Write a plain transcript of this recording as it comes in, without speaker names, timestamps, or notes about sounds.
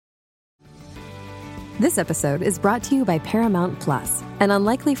This episode is brought to you by Paramount Plus. An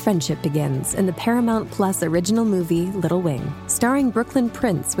unlikely friendship begins in the Paramount Plus original movie Little Wing, starring Brooklyn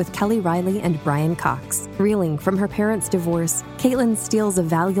Prince with Kelly Riley and Brian Cox. Reeling from her parents' divorce, Caitlin steals a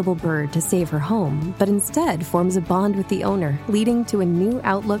valuable bird to save her home, but instead forms a bond with the owner, leading to a new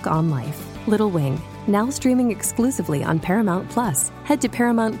outlook on life. Little Wing, now streaming exclusively on Paramount Plus. Head to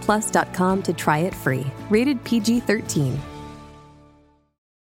ParamountPlus.com to try it free. Rated PG-13.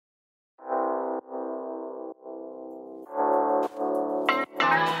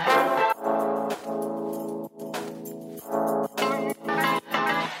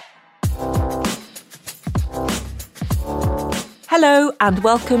 Hello and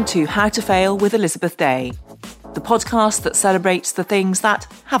welcome to How to Fail with Elizabeth Day, the podcast that celebrates the things that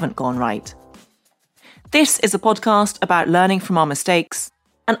haven't gone right. This is a podcast about learning from our mistakes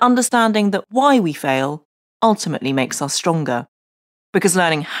and understanding that why we fail ultimately makes us stronger. Because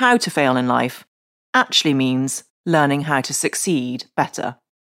learning how to fail in life actually means learning how to succeed better.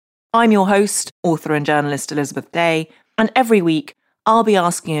 I'm your host, author and journalist Elizabeth Day, and every week I'll be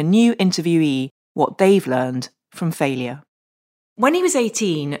asking a new interviewee what they've learned from failure. When he was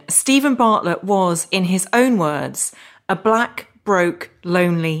 18, Stephen Bartlett was, in his own words, a black, broke,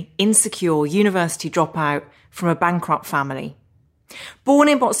 lonely, insecure university dropout from a bankrupt family. Born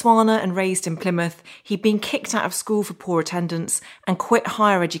in Botswana and raised in Plymouth, he'd been kicked out of school for poor attendance and quit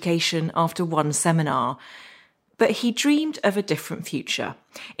higher education after one seminar. But he dreamed of a different future.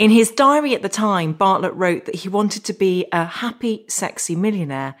 In his diary at the time, Bartlett wrote that he wanted to be a happy, sexy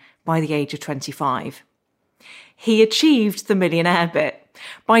millionaire by the age of 25. He achieved the millionaire bit.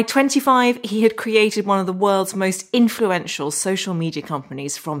 By 25, he had created one of the world's most influential social media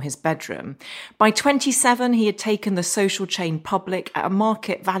companies from his bedroom. By 27, he had taken the social chain public at a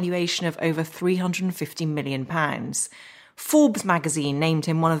market valuation of over £350 million. Forbes magazine named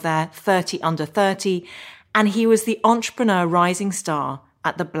him one of their 30 under 30, and he was the entrepreneur rising star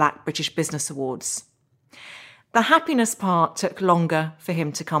at the Black British Business Awards. The happiness part took longer for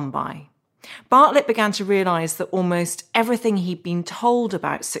him to come by. Bartlett began to realise that almost everything he'd been told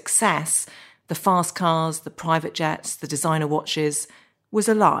about success, the fast cars, the private jets, the designer watches, was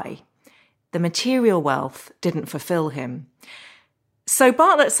a lie. The material wealth didn't fulfil him. So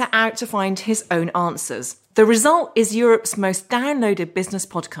Bartlett set out to find his own answers. The result is Europe's most downloaded business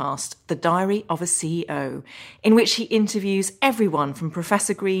podcast, The Diary of a CEO, in which he interviews everyone from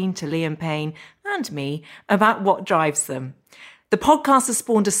Professor Green to Liam Payne and me about what drives them. The podcast has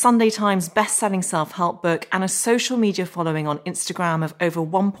spawned a Sunday Times best-selling self-help book and a social media following on Instagram of over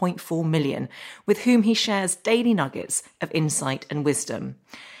 1.4 million, with whom he shares daily nuggets of insight and wisdom.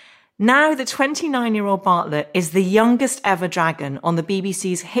 Now, the 29-year-old Bartlett is the youngest ever dragon on the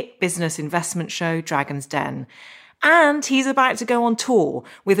BBC's hit business investment show Dragon's Den. And he's about to go on tour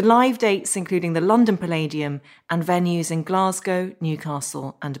with live dates including the London Palladium and venues in Glasgow,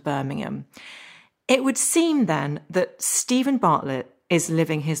 Newcastle and Birmingham. It would seem then that Stephen Bartlett is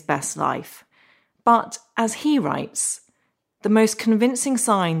living his best life. But as he writes, the most convincing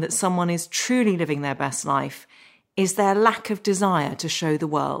sign that someone is truly living their best life is their lack of desire to show the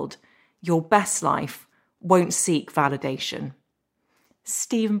world. Your best life won't seek validation.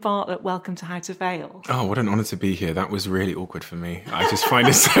 Stephen Bartlett, welcome to How to Fail. Oh, what an honour to be here. That was really awkward for me. I just find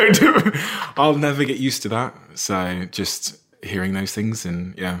it so difficult. I'll never get used to that. So just hearing those things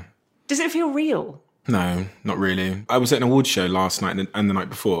and yeah. Does it feel real? No, not really. I was at an awards show last night and the night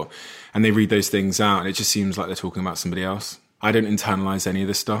before, and they read those things out, and it just seems like they're talking about somebody else. I don't internalise any of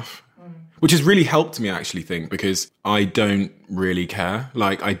this stuff, which has really helped me, I actually think, because I don't really care.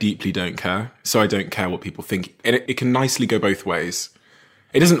 Like, I deeply don't care. So I don't care what people think. And it can nicely go both ways.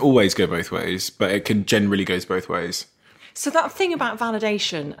 It doesn't always go both ways, but it can generally goes both ways. So that thing about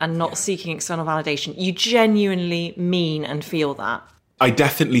validation and not seeking external validation, you genuinely mean and feel that? I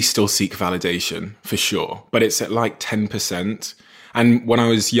definitely still seek validation, for sure, but it's at like 10%. And when I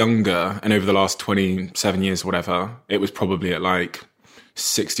was younger, and over the last 27 years or whatever, it was probably at like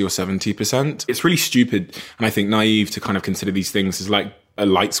 60 or 70%. It's really stupid, and I think naive to kind of consider these things as like a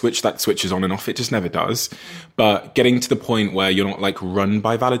light switch that switches on and off. It just never does. But getting to the point where you're not like run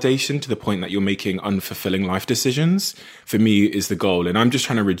by validation, to the point that you're making unfulfilling life decisions, for me is the goal. And I'm just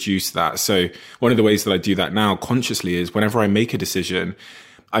trying to reduce that. So one of the ways that I do that now consciously is whenever I make a decision,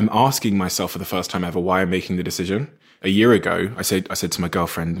 I'm asking myself for the first time ever why I'm making the decision. A year ago, I said to my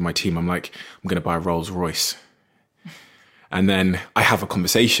girlfriend and my team, I'm like, I'm going to buy a Rolls Royce. And then I have a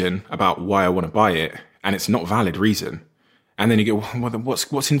conversation about why I want to buy it, and it's not valid reason. And then you go, well,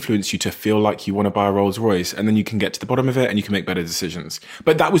 what's influenced you to feel like you want to buy a Rolls Royce? And then you can get to the bottom of it and you can make better decisions.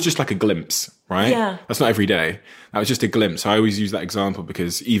 But that was just like a glimpse, right? Yeah. That's not every day. That was just a glimpse. I always use that example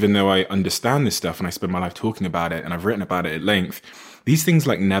because even though I understand this stuff and I spend my life talking about it and I've written about it at length, these things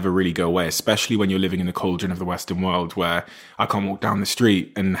like never really go away, especially when you're living in the cauldron of the Western world where I can't walk down the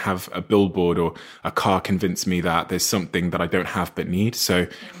street and have a billboard or a car convince me that there's something that I don't have but need. So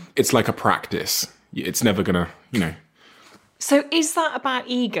it's like a practice. It's never going to, So is that about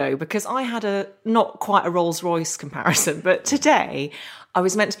ego? Because I had not quite a Rolls Royce comparison, but today I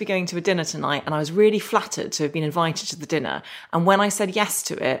was meant to be going to a dinner tonight and I was really flattered to have been invited to the dinner. And when I said yes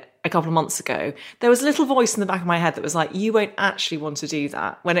to it a couple of months ago, there was a little voice in the back of my head that was like, you won't actually want to do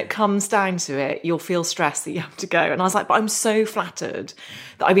that. When it comes down to it, you'll feel stressed that you have to go. And I was like, but I'm so flattered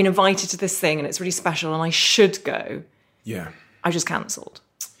that I've been invited to this thing and it's really special and I should go. Yeah. I just cancelled.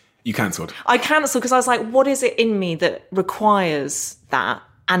 You cancelled? I cancelled because I was like, what is it in me that requires that?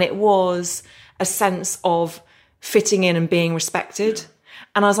 And it was a sense of fitting in and being respected. Yeah.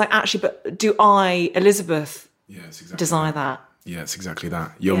 And I was like, actually, but do I, Elizabeth, desire that? Yeah, it's exactly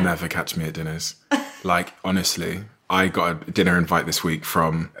that. You'll never catch me at dinners. Like, honestly, I got a dinner invite this week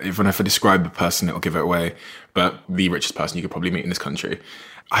from, even if I describe the person, it'll give it away, but the richest person you could probably meet in this country.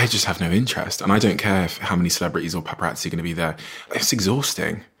 I just have no interest. And I don't care how many celebrities or paparazzi are going to be there. It's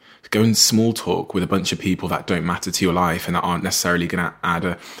exhausting. Go and small talk with a bunch of people that don't matter to your life and that aren't necessarily going to add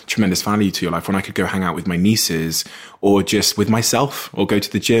a tremendous value to your life when I could go hang out with my nieces or just with myself or go to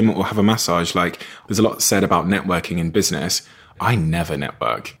the gym or have a massage. Like, there's a lot said about networking in business. I never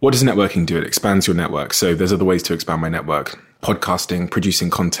network. What does networking do? It expands your network. So there's other ways to expand my network. Podcasting,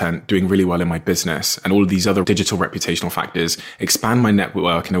 producing content, doing really well in my business, and all of these other digital reputational factors expand my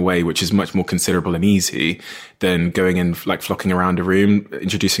network in a way which is much more considerable and easy than going and like flocking around a room,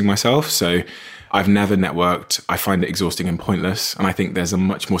 introducing myself. So I've never networked. I find it exhausting and pointless. And I think there's a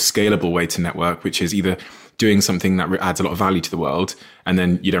much more scalable way to network, which is either doing something that adds a lot of value to the world, and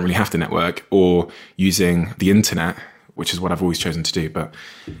then you don't really have to network, or using the internet, which is what I've always chosen to do. But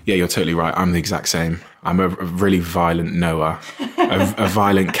yeah, you're totally right. I'm the exact same. I'm a really violent knower, a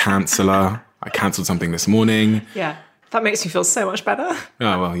violent canceller. I cancelled something this morning. Yeah, that makes me feel so much better.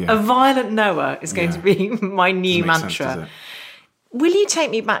 Oh, well, yeah. A violent knower is going to be my new mantra. Will you take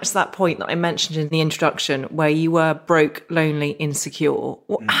me back to that point that I mentioned in the introduction where you were broke, lonely, insecure?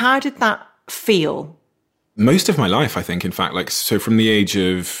 How did that feel? Most of my life, I think, in fact, like, so from the age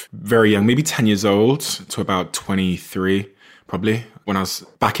of very young, maybe 10 years old to about 23, probably, when I was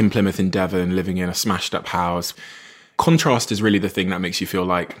back in Plymouth in Devon, living in a smashed up house. Contrast is really the thing that makes you feel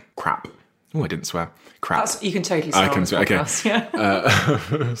like crap. Oh, I didn't swear. Crap. You can totally swear. I can swear. Okay. Yeah.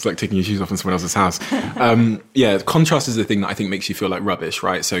 It's like taking your shoes off in someone else's house. Yeah, contrast is the thing that I think makes you feel like rubbish,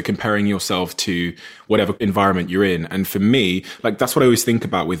 right? So comparing yourself to whatever environment you're in. And for me, like, that's what I always think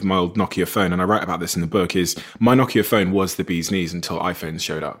about with my old Nokia phone. And I write about this in the book, is my Nokia phone was the bee's knees until iPhones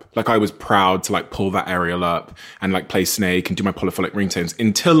showed up. Like, I was proud to like pull that aerial up and like play Snake and do my polyphonic ringtones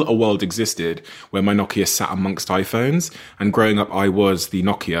until a world existed where my Nokia sat amongst iPhones. And growing up, I was the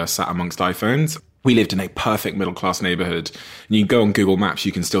Nokia sat amongst iPhones. We lived in a perfect middle-class neighborhood. And you go on Google Maps,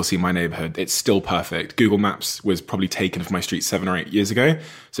 you can still see my neighborhood. It's still perfect. Google Maps was probably taken of my street 7 or 8 years ago.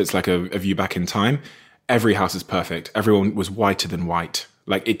 So it's like a view back in time. Every house is perfect. Everyone was whiter than white.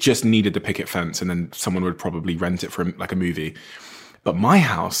 Like, it just needed the picket fence and then someone would probably rent it for like a movie. But my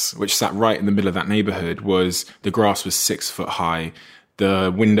house, which sat right in the middle of that neighborhood, the grass was 6 foot high.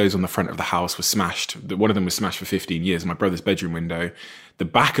 The windows on the front of the house were smashed. One of them was smashed for 15 years. My brother's bedroom window. The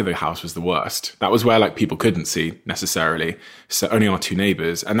back of the house was the worst. That was where like people couldn't see necessarily. So only our 2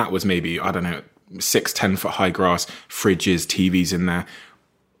 neighbors. And that was maybe, I don't know, 6-10 foot high grass, fridges, TVs in there.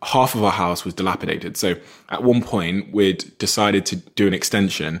 Half of our house was dilapidated. So at one point we'd decided to do an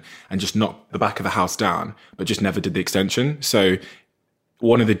extension and just knock the back of the house down, but just never did the extension. So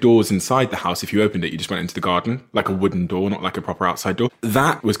one of the doors inside the house, if you opened it, you just went into the garden, like a wooden door, not like a proper outside door.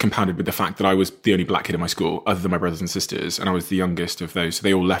 That was compounded with the fact that I was the only black kid in my school, other than my brothers and sisters, and I was the youngest of those. So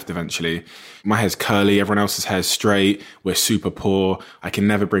they all left eventually. My hair's curly, everyone else's hair's straight. We're super poor. I can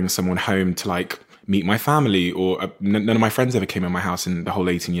never bring someone home to like meet my family, or none of my friends ever came in my house in the whole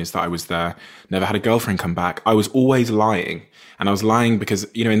 18 years that I was there. Never had a girlfriend come back. I was always lying. And I was lying because,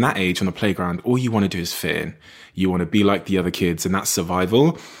 you know, in that age on the playground, all you want to do is fit in. You want to be like the other kids, and that's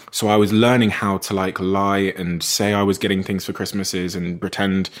survival. So I was learning how to like lie and say I was getting things for Christmases and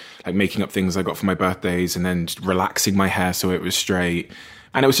pretend like making up things I got for my birthdays, and then just relaxing my hair so it was straight,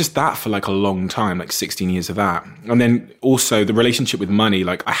 And it was just that for like a long time, like 16 years of that. And then also the relationship with money,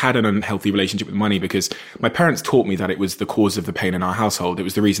 like I had an unhealthy relationship with money because my parents taught me that it was the cause of the pain in our household. It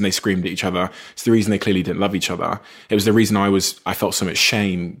was the reason they screamed at each other. It's the reason they clearly didn't love each other. It was the reason I felt so much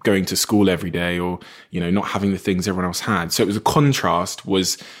shame going to school every day or, not having the things everyone else had. So it was a contrast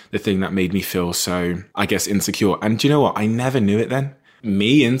was the thing that made me feel so, I guess, insecure. And do you know what? I never knew it then.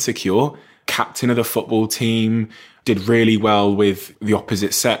 Me, insecure, captain of the football team, did really well with the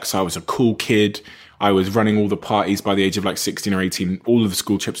opposite sex. I was a cool kid. I was running all the parties by the age of like 16 or 18, all of the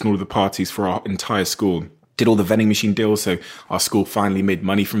school trips and all of the parties for our entire school. Did all the vending machine deals. So our school finally made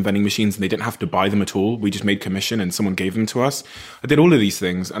money from vending machines and they didn't have to buy them at all. We just made commission and someone gave them to us. I did all of these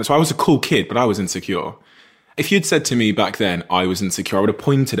things. And so I was a cool kid, but I was insecure. If you'd said to me back then I was insecure, I would have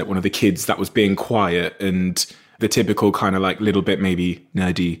pointed at one of the kids that was being quiet and the typical kind of like little bit maybe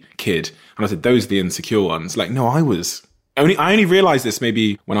nerdy kid. And I said, those are the insecure ones. Like, no, I only realized this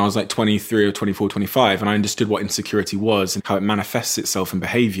maybe when I was like 23 or 24, 25, and I understood what insecurity was and how it manifests itself in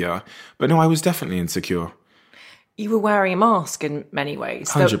behavior. But no, I was definitely insecure. You were wearing a mask in many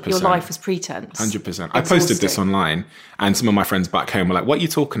ways. 100%. Your life was pretense. 100%. I posted this online and some of my friends back home were like, what are you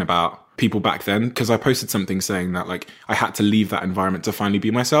talking about? People back then? Because I posted something saying that like I had to leave that environment to finally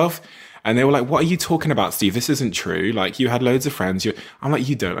be myself. And they were like, what are you talking about, Steve? This isn't true. Like, you had loads of friends. I'm like,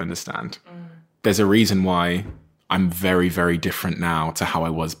 you don't understand. There's a reason why I'm very, very different now to how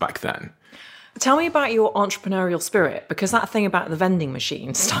I was back then. Tell me about your entrepreneurial spirit, because that thing about the vending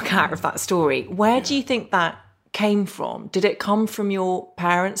machine stuck out of that story. Where do you think that came from? Did it come from your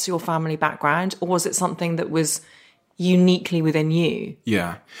parents, your family background, or was it something that was uniquely within you?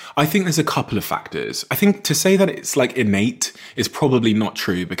 Yeah, I think there's a couple of factors. I think to say that it's like innate is probably not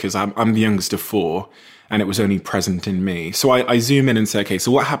true because I'm the youngest of four and it was only present in me. So I zoom in and say, okay,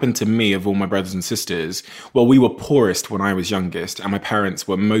 so what happened to me of all my brothers and sisters? Well, we were poorest when I was youngest and my parents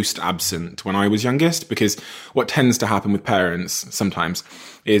were most absent when I was youngest, because what tends to happen with parents sometimes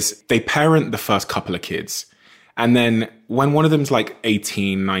is they parent the first couple of kids. And then when one of them's like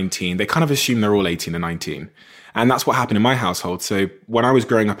 18, 19, they kind of assume they're all 18 and 19. And that's what happened in my household. So when I was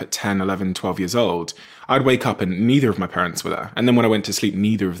growing up at 10, 11, 12 years old, I'd wake up and neither of my parents were there. And then when I went to sleep,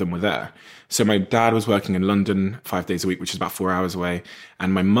 neither of them were there. So my dad was working in London 5 days a week, which is about 4 hours away.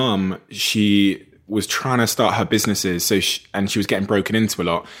 And my mum, she was trying to start her businesses. And she was getting broken into a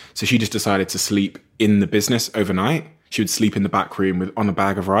lot. So she just decided to sleep in the business overnight. She would sleep in the back room on a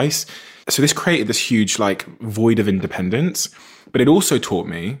bag of rice. So this created this huge like void of independence. But it also taught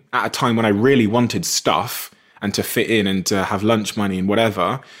me at a time when I really wanted stuff and to fit in and to have lunch money and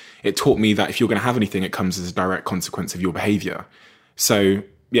whatever, it taught me that if you're going to have anything, it comes as a direct consequence of your behavior. So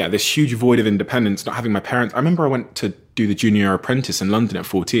yeah, this huge void of independence, not having my parents. I remember I went to do the junior apprentice in London at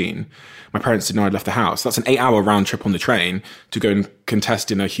 14. My parents didn't know I'd left the house. That's an 8-hour round trip on the train to go and contest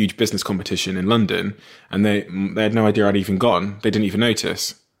in a huge business competition in London. And they had no idea I'd even gone. They didn't even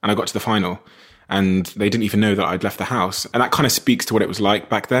notice. And I got to the final and they didn't even know that I'd left the house. And that kind of speaks to what it was like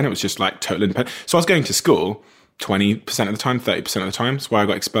back then. It was just like total independence. So I was going to school 20% of the time, 30% of the time. That's why I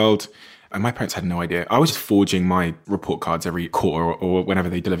got expelled. And my parents had no idea. I was just forging my report cards every quarter or whenever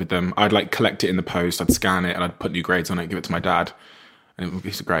they delivered them. I'd like collect it in the post, I'd scan it and I'd put new grades on it, give it to my dad. And it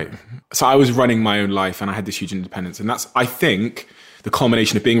was great. So I was running my own life and I had this huge independence. And that's, I think, the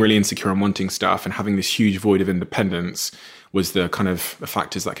culmination of being really insecure and wanting stuff and having this huge void of independence was the kind of the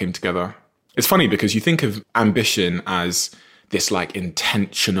factors that came together. It's funny because you think of ambition as this like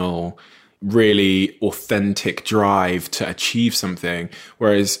intentional, really authentic drive to achieve something.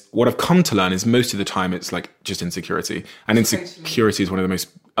 Whereas what I've come to learn is most of the time it's like just insecurity. And insecurity is one of the most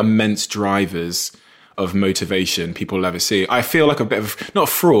immense drivers of motivation people will ever see. I feel like a bit of, not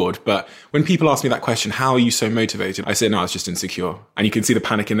a fraud, but when people ask me that question, how are you so motivated? I say, no, I was just insecure. And you can see the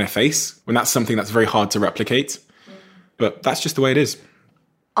panic in their face when that's something that's very hard to replicate. But that's just the way it is.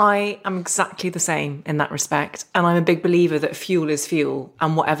 I am exactly the same in that respect. And I'm a big believer that fuel is fuel,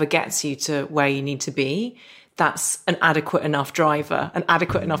 and whatever gets you to where you need to be, that's an adequate enough driver, an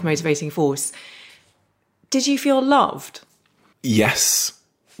adequate enough motivating force. Did you feel loved? Yes,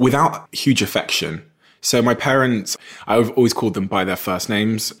 without huge affection. So my parents, I've always called them by their first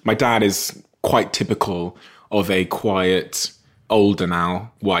names. My dad is quite typical of a quiet, older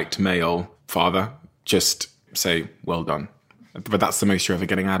now, white male father. Just say, well done. But that's the most you're ever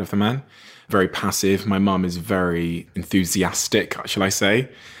getting out of the man. Very passive. My mum is very enthusiastic, shall I say,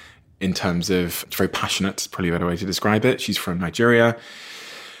 in terms of very passionate, probably a better way to describe it. She's from Nigeria.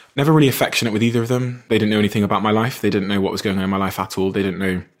 Never really affectionate with either of them. They didn't know anything about my life. They didn't know what was going on in my life at all. They didn't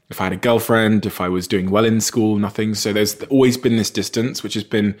know if I had a girlfriend, if I was doing well in school, nothing. So there's always been this distance, which has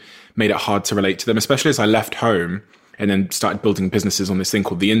been made it hard to relate to them, especially as I left home and then started building businesses on this thing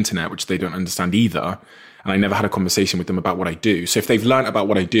called the internet, which they don't understand either. And I never had a conversation with them about what I do. So if they've learned about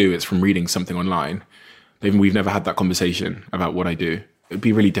what I do, it's from reading something online. We've never had that conversation about what I do. It'd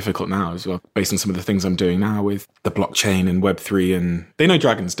be really difficult now as well, based on some of the things I'm doing now with the blockchain and Web3. And they know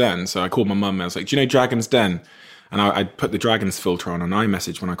Dragon's Den. So I called my mum and I was like, do you know Dragon's Den? And I put the Dragons filter on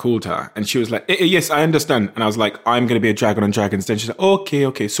iMessage when I called her. And she was like, yes, I understand. And I was like, I'm going to be a dragon on Dragon's Den. She's like,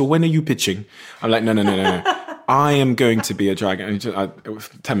 okay. So when are you pitching? I'm like, no. I am going to be a dragon.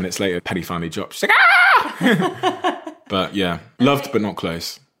 And 10 minutes later, Penny finally dropped. She's like, ah! But yeah, loved but not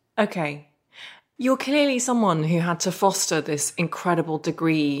close. Okay. You're clearly someone who had to foster this incredible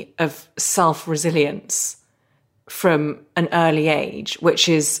degree of self-resilience from an early age, which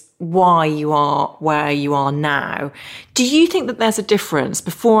is why you are where you are now. Do you think that there's a difference,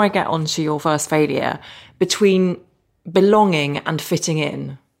 before I get onto your first failure, between belonging and fitting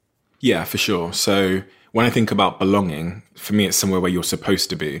in? Yeah, for sure. So when I think about belonging, for me, it's somewhere where you're supposed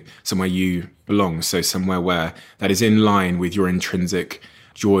to be, somewhere you belong. So somewhere where that is in line with your intrinsic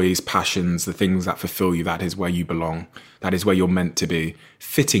joys, passions, the things that fulfill you. That is where you belong. That is where you're meant to be.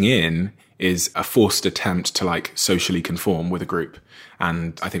 Fitting in is a forced attempt to like socially conform with a group.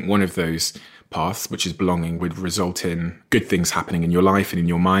 And I think one of those paths, which is belonging, would result in good things happening in your life and in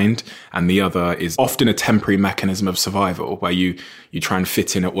your mind. And the other is often a temporary mechanism of survival where you try and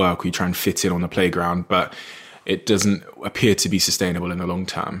fit in at work, or you try and fit in on the playground, but it doesn't appear to be sustainable in the long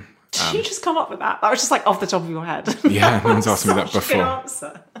term. Did you just come up with that? That was just like off the top of your head. Yeah, no one's asked me that before. Good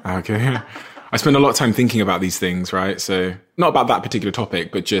answer. Okay, yeah. I spend a lot of time thinking about these things, right? So not about that particular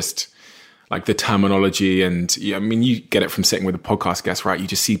topic, but just like the terminology. And yeah, I mean, you get it from sitting with a podcast guest, right? You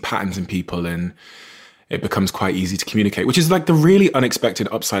just see patterns in people and it becomes quite easy to communicate, which is like the really unexpected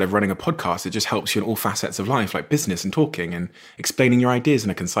upside of running a podcast. It just helps you in all facets of life, like business and talking and explaining your ideas in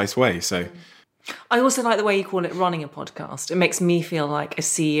a concise way. So I also like the way you call it running a podcast. It makes me feel like a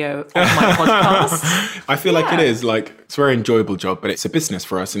CEO of my podcast. I feel like it is like, it's a very enjoyable job, but it's a business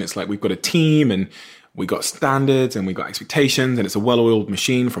for us. And it's like, we've got a team and we got standards and we got expectations, and it's a well-oiled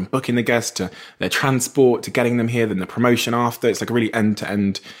machine from booking the guests to their transport to getting them here, then the promotion after. It's like a really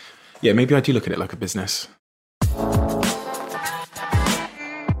end-to-end. Yeah, maybe I do look at it like a business.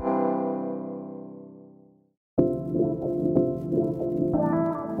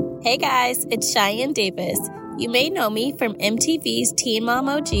 Hey guys, it's Cheyenne Davis. You may know me from MTV's Teen Mom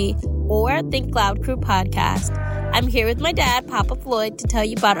OG or Think Loud Crew podcast. I'm here with my dad, Papa Floyd, to tell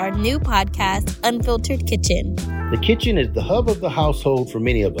you about our new podcast, Unfiltered Kitchen. The kitchen is the hub of the household for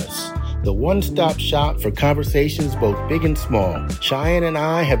many of us. The one-stop shop for conversations both big and small. Cheyenne and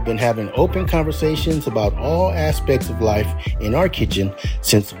I have been having open conversations about all aspects of life in our kitchen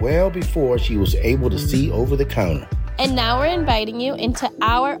since well before she was able to see over the counter. And now we're inviting you into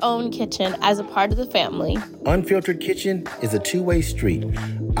our own kitchen as a part of the family. Unfiltered Kitchen is a two-way street.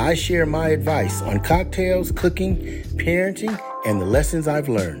 I share my advice on cocktails, cooking, parenting, and the lessons I've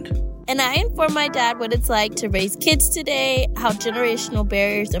learned. And I inform my dad what it's like to raise kids today, how generational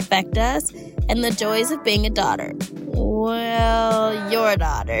barriers affect us, and the joys of being a daughter. Well, your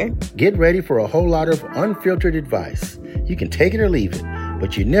daughter. Get ready for a whole lot of unfiltered advice. You can take it or leave it,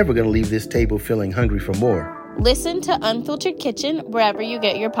 but you're never going to leave this table feeling hungry for more. Listen to Unfiltered Kitchen wherever you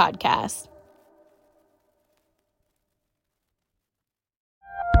get your podcasts.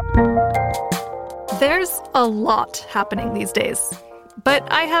 There's a lot happening these days, but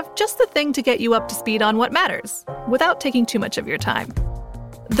I have just the thing to get you up to speed on what matters without taking too much of your time.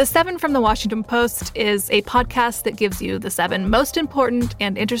 The 7 from the Washington Post is a podcast that gives you the 7 most important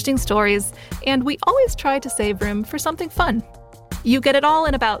and interesting stories, and we always try to save room for something fun. You get it all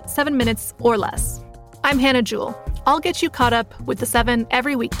in about 7 minutes or less. I'm Hannah Jewell. I'll get you caught up with the 7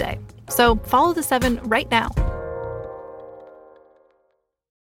 every weekday. So follow the 7 right now.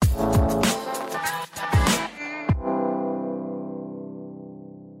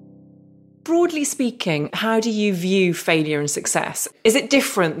 Broadly speaking, how do you view failure and success? Is it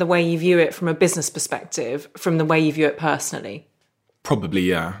different the way you view it from a business perspective from the way you view it personally? Probably,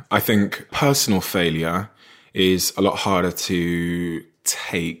 yeah. I think personal failure is a lot harder to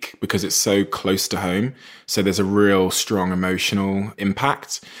take because it's so close to home. So there's a real strong emotional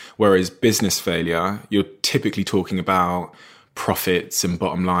impact. Whereas business failure, you're typically talking about profits and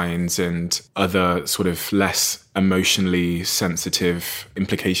bottom lines and other sort of less emotionally sensitive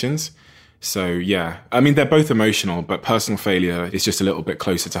implications. So yeah, I mean, they're both emotional, but personal failure is just a little bit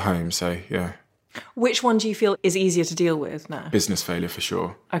closer to home. So yeah. Which one do you feel is easier to deal with now? Business failure for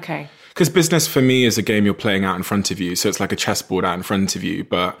sure. Okay. Because business for me is a game you're playing out in front of you. So it's like a chessboard out in front of you.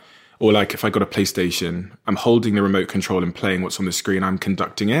 But Or like if I got a PlayStation, I'm holding the remote control and playing what's on the screen, I'm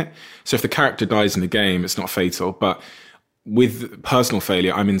conducting it. So if the character dies in the game, it's not fatal. But with personal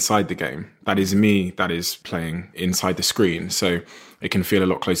failure, I'm inside the game. That is me that is playing inside the screen. So it can feel a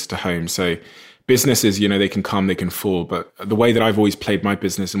lot closer to home. So businesses, they can come, they can fall. But the way that I've always played my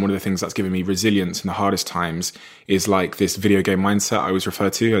business, and one of the things that's given me resilience in the hardest times, is like this video game mindset I always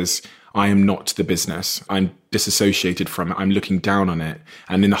refer to as, I am not the business. I'm disassociated from it. I'm looking down on it.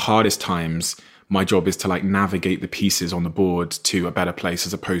 And in the hardest times, my job is to like navigate the pieces on the board to a better place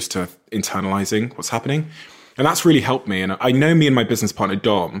as opposed to internalizing what's happening. And that's really helped me. And I know me and my business partner,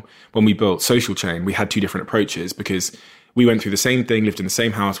 Dom, when we built Social Chain, we had two different approaches because we went through the same thing, lived in the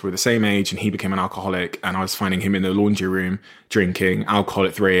same house, we were the same age, and he became an alcoholic. And I was finding him in the laundry room, drinking alcohol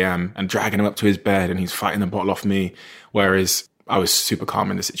at 3 a.m. and dragging him up to his bed, and he's fighting the bottle off me. Whereas I was super calm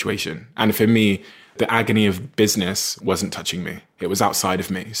in the situation. And for me, the agony of business wasn't touching me. It was outside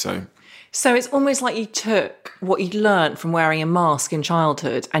of me. So it's almost like you took what you'd learned from wearing a mask in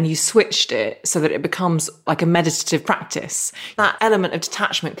childhood and you switched it so that it becomes like a meditative practice. That element of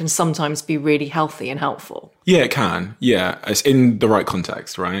detachment can sometimes be really healthy and helpful. Yeah, it can. Yeah, it's in the right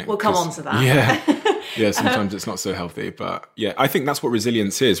context, right? We'll come on to that. Yeah. Yeah, sometimes it's not so healthy. But yeah, I think that's what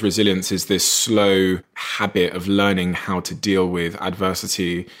resilience is. Resilience is this slow habit of learning how to deal with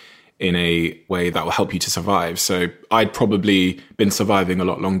adversity in a way that will help you to survive. So I'd probably been surviving a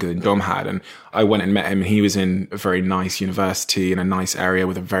lot longer than Dom had. And I went and met him, and he was in a very nice university in a nice area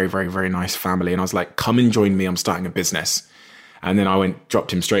with a very, very, very nice family. And I was like, come and join me. I'm starting a business. And then I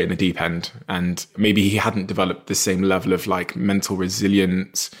dropped him straight in the deep end. And maybe he hadn't developed the same level of like mental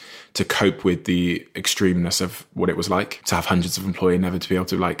resilience to cope with the extremeness of what it was like to have hundreds of employees, never to be able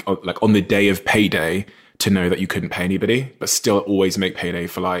to like on the day of payday to know that you couldn't pay anybody, but still always make payday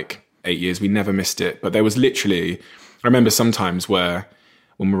for like 8 years. We never missed it. But there was literally, I remember sometimes where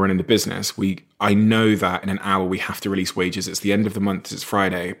when we're running the business, I know that in an hour we have to release wages. It's the end of the month, it's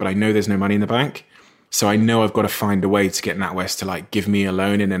Friday, but I know there's no money in the bank. So I know I've got to find a way to get NatWest to like give me a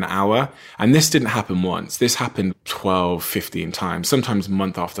loan in an hour. And this didn't happen once. This happened 12, 15 times, sometimes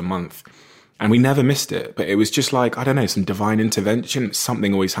month after month. And we never missed it. But it was just like, I don't know, some divine intervention.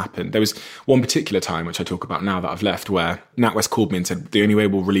 Something always happened. There was one particular time, which I talk about now that I've left, where NatWest called me and said, the only way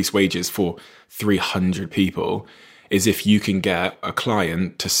we'll release wages for 300 people is if you can get a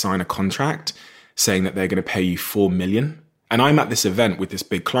client to sign a contract saying that they're going to pay you 4 million. And I'm at this event with this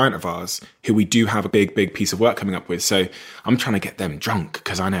big client of ours who we do have a big, big piece of work coming up with. So I'm trying to get them drunk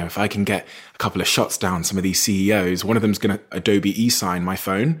because I know if I can get a couple of shots down some of these CEOs, one of them's going to Adobe e-sign my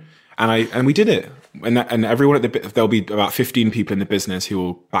phone. And we did it. And everyone there'll be about 15 people in the business who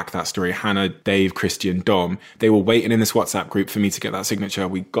will back that story. Hannah, Dave, Christian, Dom. They were waiting in this WhatsApp group for me to get that signature.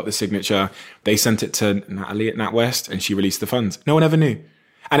 We got the signature. They sent it to Natalie at NatWest and she released the funds. No one ever knew.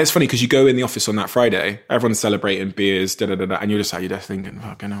 And it's funny because you go in the office on that Friday, everyone's celebrating beers, and you're just out your desk thinking,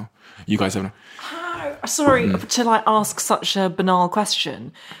 fucking hell, you guys have Sorry to like ask such a banal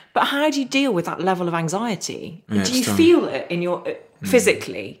question, but how do you deal with that level of anxiety? Yeah, do you feel it in your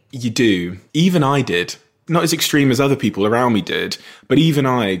physically? You do. Even I did. Not as extreme as other people around me did, but even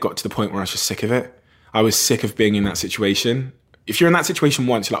I got to the point where I was just sick of it. I was sick of being in that situation. If you're in that situation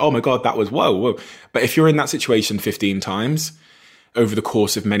once, you're like, oh my God, that was whoa. But if you're in that situation 15 times over the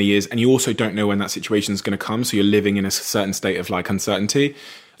course of many years, and you also don't know when that situation is going to come, so you're living in a certain state of like uncertainty,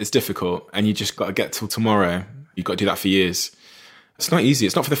 it's difficult. And you just got to get till tomorrow. You've got to do that for years. It's not easy.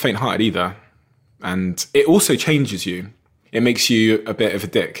 It's not for the faint-hearted either. And it also changes you. It makes you a bit of a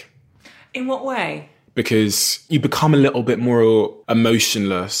dick. In what way? Because you become a little bit more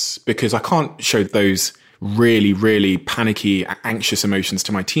emotionless, because I can't show those really, really panicky, anxious emotions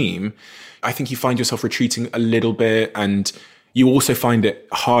to my team. I think you find yourself retreating a little bit, and you also find it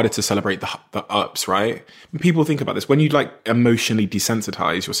harder to celebrate the ups, right? When people think about this, when you like emotionally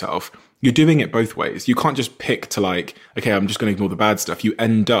desensitize yourself, you're doing it both ways. You can't just pick to like, okay, I'm just going to ignore the bad stuff. You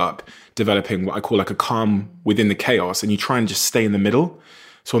end up developing what I call like a calm within the chaos, and you try and just stay in the middle.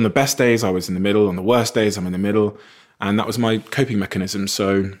 So on the best days, I was in the middle. On the worst days, I'm in the middle. And that was my coping mechanism.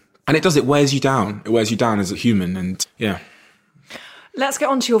 So, and it wears you down. It wears you down as a human. And yeah. Let's get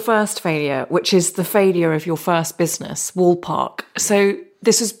on to your first failure, which is the failure of your first business, Wallpark. So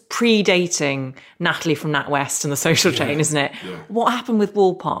this is predating Natalie from NatWest and the Social Chain, isn't it? Yeah. What happened with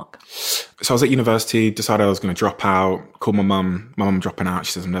Wallpark? So I was at university, decided I was going to drop out, called my mum. My mum dropping out.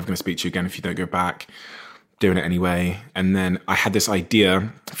 She says, I'm never going to speak to you again if you don't go back. doing it anyway. And then I had this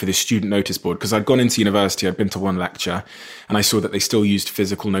idea for this student notice board because I'd gone into university, I'd been to one lecture, and I saw that they still used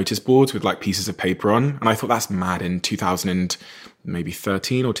physical notice boards with like pieces of paper on. And I thought that's mad in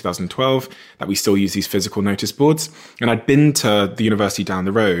 2013 or 2012 that we still use these physical notice boards. And I'd been to the university down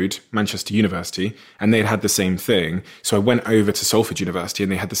the road, Manchester University, and they'd had the same thing. So I went over to Salford University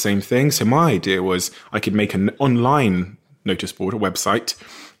and they had the same thing. So my idea was I could make an online notice board, a website,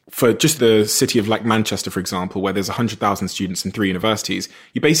 for just the city of like Manchester, for example, where there's 100,000 students in 3 universities.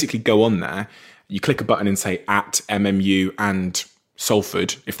 You basically go on there, you click a button and say at MMU and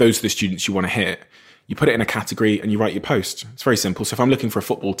Salford, if those are the students you want to hit. You put it in a category and you write your post. It's very simple. So if I'm looking for a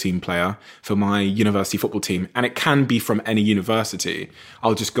football team player for my university football team, and it can be from any university,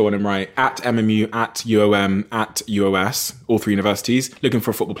 I'll just go on and write at MMU, at UOM, at UOS, all 3 universities, looking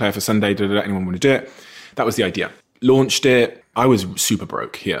for a football player for Sunday, anyone want to do it? That was the idea. Launched it. I was super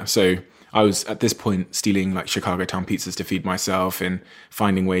broke here. So I was at this point stealing like Chicago Town pizzas to feed myself and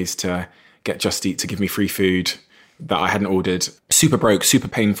finding ways to get Just Eat to give me free food that I hadn't ordered. Super broke, super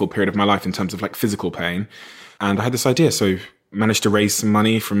painful period of my life in terms of like physical pain. And I had this idea. So managed to raise some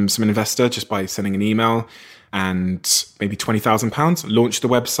money from some investor just by sending an email and maybe £20,000, launched the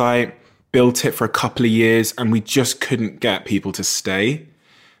website, built it for a couple of years, and we just couldn't get people to stay.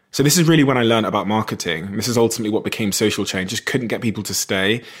 So this is really when I learned about marketing. This is ultimately what became Social Chain. Just couldn't get people to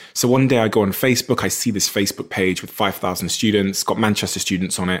stay. So one day I go on Facebook, I see this Facebook page with 5,000 students, got Manchester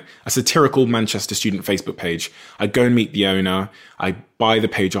students on it, a satirical Manchester student Facebook page. I go and meet the owner. I buy the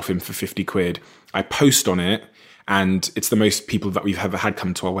page off him for 50 quid. I post on it, and it's the most people that we've ever had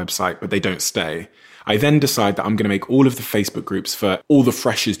come to our website, but they don't stay. I then decide that I'm going to make all of the Facebook groups for all the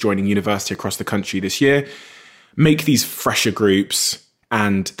freshers joining university across the country this year, make these fresher groups,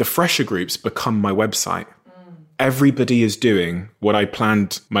 and the fresher groups become my website. Everybody is doing what I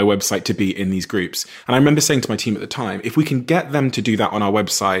planned my website to be in these groups. And I remember saying to my team at the time, if we can get them to do that on our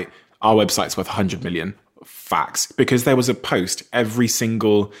website's worth 100 million. Facts. Because there was a post every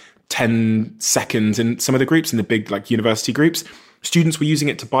single 10 seconds in some of the groups, in the big like university groups. Students were using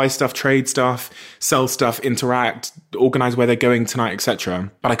it to buy stuff, trade stuff, sell stuff, interact, organize where they're going tonight,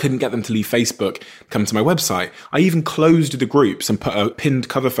 etc. But I couldn't get them to leave Facebook, come to my website. I even closed the groups and put a pinned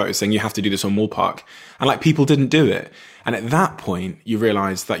cover photo saying you have to do this on Wallpark. And like people didn't do it. And at that point, you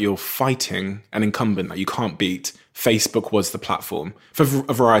realize that you're fighting an incumbent that you can't beat. Facebook was the platform for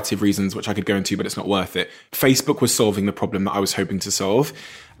a variety of reasons, which I could go into, but it's not worth it. Facebook was solving the problem that I was hoping to solve.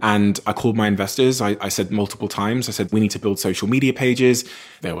 And I called my investors. I said multiple times, I said, we need to build social media pages.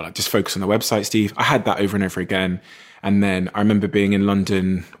 They were like, just focus on the website, Steve. I had that over and over again. And then I remember being in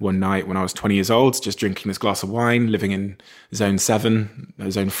London one night when I was 20 years old, just drinking this glass of wine, living in zone 7,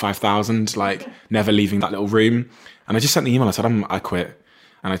 zone 5,000, like never leaving that little room. And I just sent the email. I said, I quit.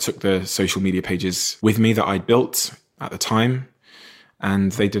 And I took the social media pages with me that I'd built at the time.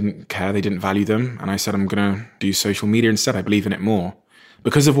 And they didn't care. They didn't value them. And I said, I'm going to do social media instead. I believe in it more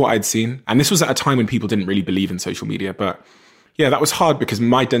because of what I'd seen. And this was at a time when people didn't really believe in social media. But yeah, that was hard because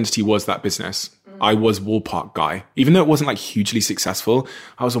my identity was that business. I was Wallpark guy. Even though it wasn't like hugely successful,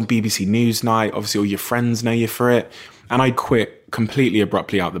 I was on BBC Newsnight. Obviously, all your friends know you for it. And I quit completely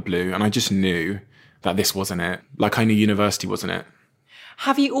abruptly out of the blue. And I just knew that this wasn't it. Like I knew university wasn't it.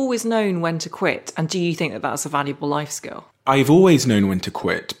 Have you always known when to quit? And do you think that that's a valuable life skill? I've always known when to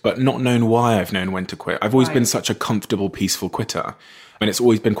quit, but not known why I've known when to quit. I've always been such a comfortable, peaceful quitter. And it's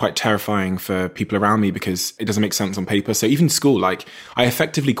always been quite terrifying for people around me because it doesn't make sense on paper. So even school, like I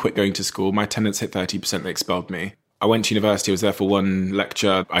effectively quit going to school. My attendance hit 30%. They expelled me. I went to university. I was there for one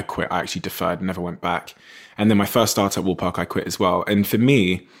lecture. I quit. I actually deferred, never went back. And then my first start at Wallpark, I quit as well. And for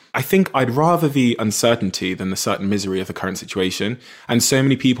me, I think I'd rather the uncertainty than the certain misery of the current situation. And so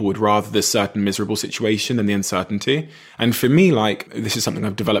many people would rather the certain miserable situation than the uncertainty. And for me, like, this is something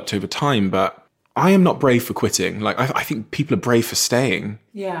I've developed over time, but I am not brave for quitting. Like, I think people are brave for staying.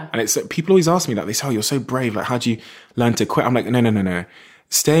 Yeah. And it's people always ask me that. They say, oh, you're so brave. Like, how do you learn to quit? I'm like, no.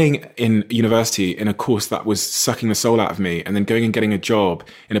 Staying in university in a course that was sucking the soul out of me and then going and getting a job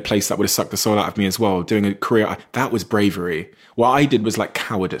in a place that would have sucked the soul out of me as well, doing a career, that was bravery. What I did was like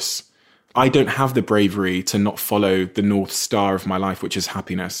cowardice. I don't have the bravery to not follow the North Star of my life, which is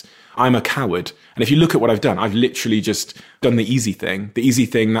happiness. I'm a coward. And if you look at what I've done, I've literally just done the easy thing. The easy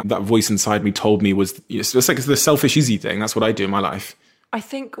thing that voice inside me told me was, it's like the selfish easy thing. That's what I do in my life. I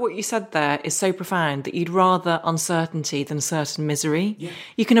think what you said there is so profound that you'd rather uncertainty than certain misery. Yeah.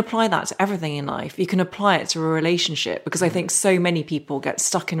 You can apply that to everything in life. You can apply it to a relationship, because I think so many people get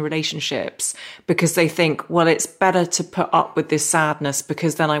stuck in relationships because they think, well, it's better to put up with this sadness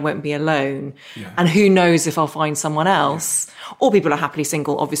because then I won't be alone. Yeah. And who knows if I'll find someone else. Yeah. Or people are happily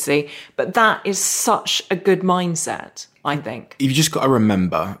single, obviously. But that is such a good mindset, I think. You've just got to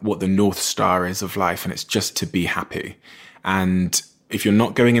remember what the North Star is of life, and it's just to be happy. And if you're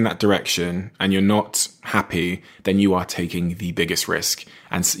not going in that direction and you're not happy, then you are taking the biggest risk.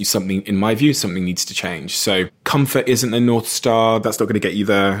 And something, in my view, something needs to change. So comfort isn't the North Star. That's not going to get you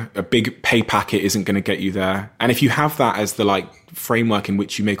there. A big pay packet isn't going to get you there. And if you have that as the framework in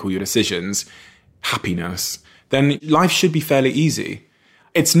which you make all your decisions, happiness, then life should be fairly easy.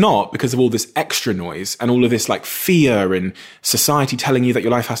 It's not, because of all this extra noise and all of this fear and society telling you that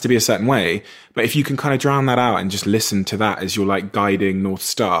your life has to be a certain way. But if you can kind of drown that out and just listen to that as your guiding North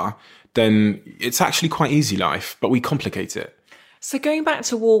Star, then it's actually quite easy life, but we complicate it. So going back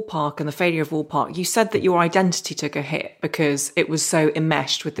to Wall Park and the failure of Wall Park, you said that your identity took a hit because it was so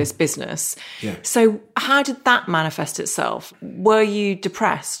enmeshed with this business. Yeah. So how did that manifest itself? Were you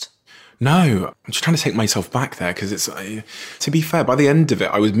depressed? No, I'm just trying to take myself back there, because it's, to be fair, by the end of it,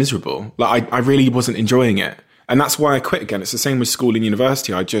 I was miserable. I really wasn't enjoying it. And that's why I quit again. It's the same with school and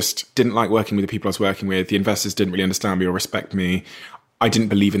university. I just didn't like working with the people I was working with. The investors didn't really understand me or respect me. I didn't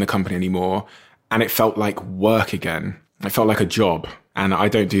believe in the company anymore. And it felt like work again. It felt like a job. And I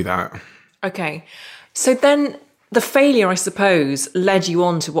don't do that. Okay. So then the failure, I suppose, led you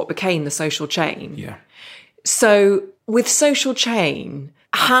on to what became the Social Chain. Yeah. So with Social Chain,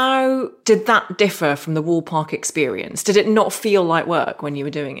 how did that differ from the Wall Park experience? Did it not feel like work when you were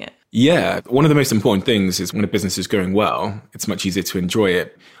doing it? Yeah. One of the most important things is when a business is going well, it's much easier to enjoy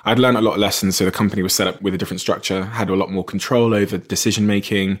it. I'd learned a lot of lessons. So the company was set up with a different structure, had a lot more control over decision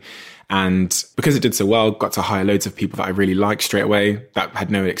making. And because it did so well, got to hire loads of people that I really liked straight away that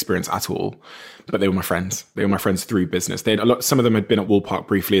had no experience at all. But they were my friends. They were my friends through business. Some of them had been at Wall Park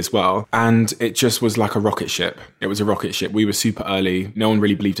briefly as well. And it just was like a rocket ship. It was a rocket ship. We were super early. No one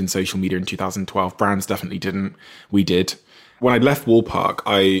really believed in social media in 2012. Brands definitely didn't. We did. When I left Wall Park,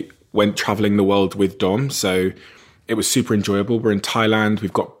 I went traveling the world with Dom. So it was super enjoyable. We're in Thailand.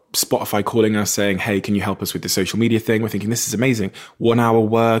 We've got Spotify calling us saying, hey, can you help us with the social media thing? We're thinking, this is amazing. 1 hour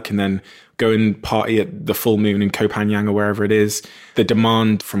work and then go and party at the full moon in Koh Phangan or wherever it is. The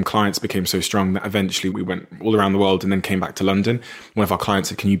demand from clients became so strong that eventually we went all around the world and then came back to London. One of our clients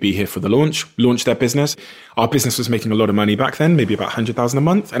said, can you be here for the launch? Launched their business. Our business was making a lot of money back then, maybe about 100,000 a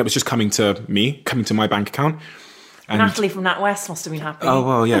month. And it was just coming to me, coming to my bank account. And Natalie from NatWest must have been happy. Oh,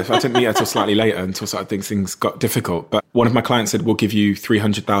 well, yeah. So I didn't meet her until slightly later, until sort of things got difficult. But one of my clients said, we'll give you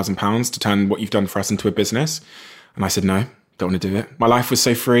 £300,000 to turn what you've done for us into a business. And I said, no, don't want to do it. My life was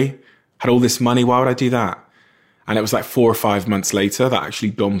so free, had all this money. Why would I do that? And it was 4 or 5 months later that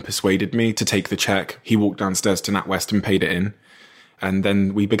actually Dom persuaded me to take the check. He walked downstairs to NatWest and paid it in. And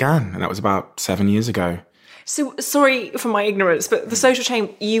then we began. And that was about 7 years ago. So, sorry for my ignorance, but the Social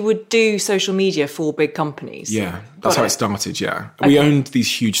Chain, you would do social media for big companies? Yeah, that's how it started, yeah. Okay. We owned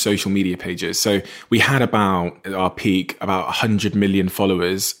these huge social media pages. So we had about, at our peak, about 100 million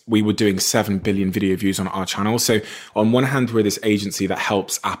followers. We were doing 7 billion video views on our channel. So on one hand, we're this agency that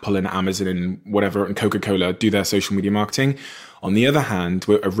helps Apple and Amazon and whatever, and Coca-Cola do their social media marketing. On the other hand,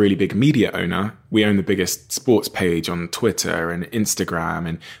 we're a really big media owner. We own the biggest sports page on Twitter and Instagram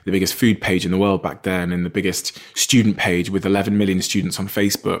and the biggest food page in the world back then and the biggest student page with 11 million students on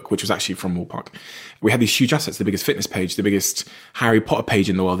Facebook, which was actually from Wall Park. We had these huge assets, the biggest fitness page, the biggest Harry Potter page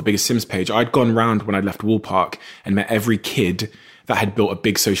in the world, the biggest Sims page. I'd gone round when I left Wall Park and met every kid that had built a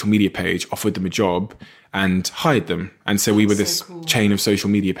big social media page, offered them a job and hired them. And so we were this chain of social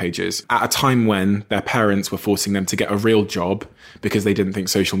media pages at a time when their parents were forcing them to get a real job because they didn't think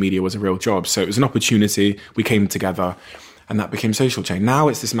social media was a real job. So it was an opportunity. We came together and that became Social Chain. Now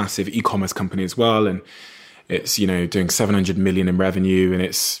it's this massive e-commerce company as well. And it's, doing 700 million in revenue and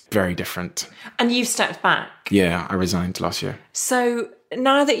it's very different. And you've stepped back. Yeah, I resigned last year. So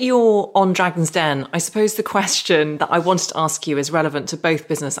now that you're on Dragon's Den, I suppose the question that I wanted to ask you is relevant to both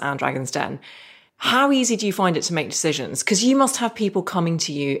business and Dragon's Den. How easy do you find it to make decisions? Because you must have people coming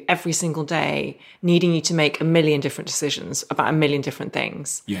to you every single day, needing you to make a million different decisions about a million different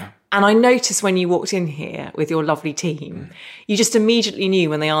things. Yeah. And I noticed when you walked in here with your lovely team, you just immediately knew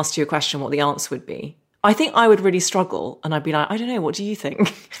when they asked you a question what the answer would be. I think I would really struggle and I'd be like, I don't know, what do you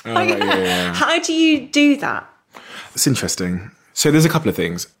think? Oh, right, yeah. How do you do that? It's interesting. So there's a couple of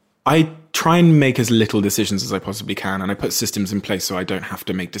things. I try and make as little decisions as I possibly can, and I put systems in place so I don't have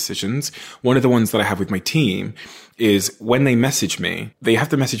to make decisions. One of the ones that I have with my team is when they message me, they have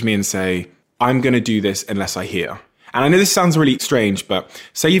to message me and say, I'm going to do this unless I hear. And I know this sounds really strange, but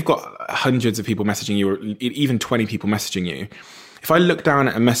say you've got hundreds of people messaging you, or even 20 people messaging you. If I look down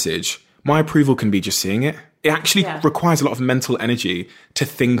at a message, my approval can be just seeing it. It actually requires a lot of mental energy to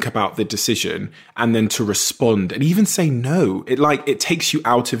think about the decision and then to respond and even say no. It takes you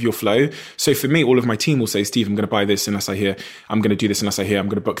out of your flow. So for me, all of my team will say, Steve, I'm going to buy this unless I hear. I'm going to do this unless I hear. I'm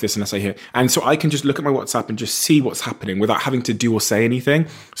going to book this unless I hear. And so I can just look at my WhatsApp and just see what's happening without having to do or say anything.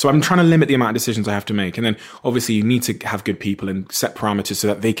 So I'm trying to limit the amount of decisions I have to make. And then obviously you need to have good people and set parameters so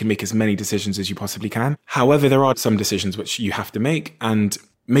that they can make as many decisions as you possibly can. However, there are some decisions which you have to make, and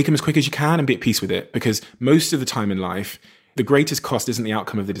make them as quick as you can and be at peace with it. Because most of the time in life, the greatest cost isn't the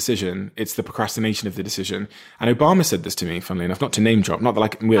outcome of the decision, it's the procrastination of the decision. And Obama said this to me, funnily enough, not to name drop, not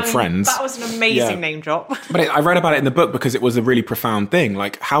that we're friends. That was an amazing name drop. But I read about it in the book because it was a really profound thing.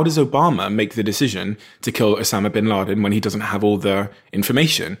 Like, how does Obama make the decision to kill Osama bin Laden when he doesn't have all the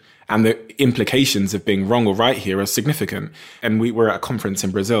information? And the implications of being wrong or right here are significant. And we were at a conference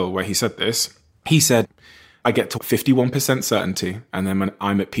in Brazil where he said this. He said, I get to 51% certainty, and then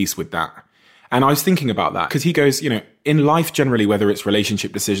I'm at peace with that. And I was thinking about that because he goes, in life generally, whether it's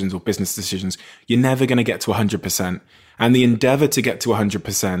relationship decisions or business decisions, you're never going to get to 100%. And the endeavor to get to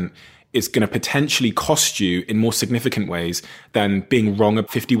 100% is going to potentially cost you in more significant ways than being wrong at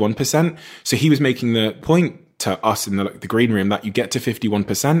 51%. So he was making the point to us in the green room that you get to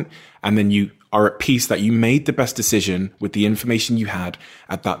 51% and then you are at peace that you made the best decision with the information you had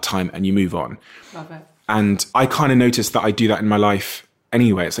at that time and you move on. Love it. And I kind of noticed that I do that in my life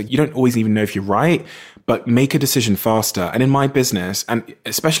anyway. It's like, you don't always even know if you're right, but make a decision faster. And in my business, and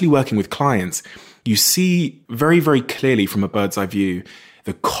especially working with clients, you see very, very clearly from a bird's eye view,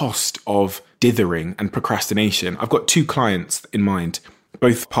 the cost of dithering and procrastination. I've got 2 clients in mind,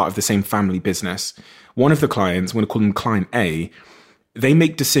 both part of the same family business. One of the clients, I'm going to call them client A, they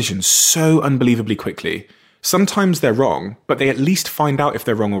make decisions so unbelievably quickly. Sometimes they're wrong, but they at least find out if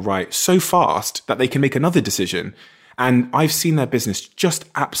they're wrong or right so fast that they can make another decision. And I've seen their business just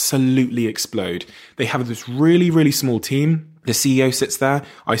absolutely explode. They have this really, really small team. The CEO sits there.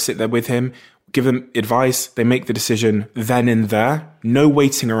 I sit there with him, give them advice. They make the decision then and there. No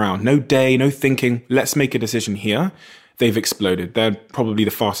waiting around, no day, no thinking. Let's make a decision here. They've exploded. They're probably the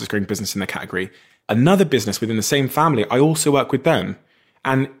fastest growing business in their category. Another business within the same family, I also work with them.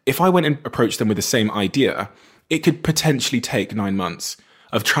 And if I went and approached them with the same idea, it could potentially take 9 months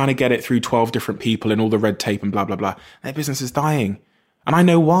of trying to get it through 12 different people and all the red tape and blah, blah, blah. Their business is dying. And I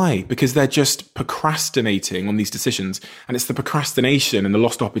know why, because they're just procrastinating on these decisions. And it's the procrastination and the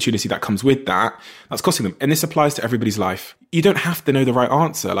lost opportunity that comes with that that's costing them. And this applies to everybody's life. You don't have to know the right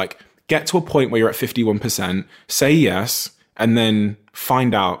answer. Like, get to a point where you're at 51%, say yes, and then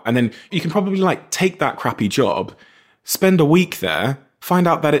find out. And then you can probably take that crappy job, spend a week there, find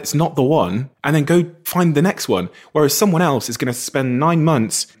out that it's not the one, and then go find the next one. Whereas someone else is going to spend 9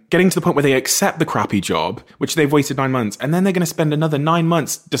 months getting to the point where they accept the crappy job, which they've waited 9 months, and then they're going to spend another 9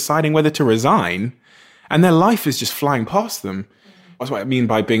 months deciding whether to resign, and their life is just flying past them. That's what I mean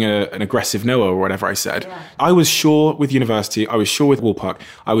by being an aggressive Noah or whatever I said. Yeah. I was sure with university, I was sure with Wallpark,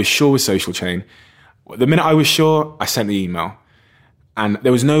 I was sure with Social Chain. The minute I was sure, I sent the email. And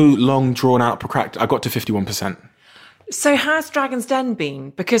there was no long drawn out I got to 51%. So how's Dragon's Den been?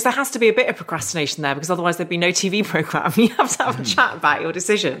 Because there has to be a bit of procrastination there, because otherwise there'd be no TV programme. You have to have a chat about your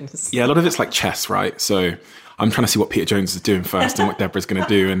decisions. Yeah, a lot of it's like chess, right? So I'm trying to see what Peter Jones is doing first and what Deborah's going to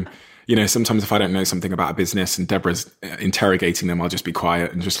do. And, sometimes if I don't know something about a business and Deborah's interrogating them, I'll just be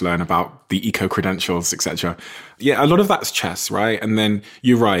quiet and just learn about the eco-credentials, etc. Yeah, a lot of that's chess, right? And then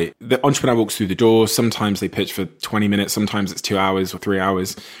you're right. The entrepreneur walks through the door. Sometimes they pitch for 20 minutes. Sometimes it's 2 hours or 3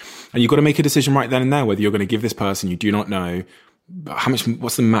 hours. And you've got to make a decision right then and there, whether you're going to give this person you do not know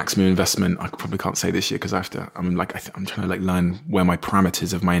what's the maximum investment. I probably can't say this year because I'm trying to learn where my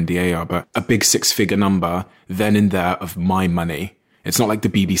parameters of my NDA are, but a big 6-figure number then and there of my money. It's not like the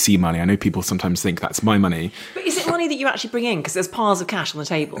BBC money. I know people sometimes think that's my money. But is it money that you actually bring in? Because there's piles of cash on the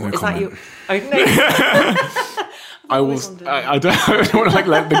table. No is comment. That you? Oh, no. I don't want to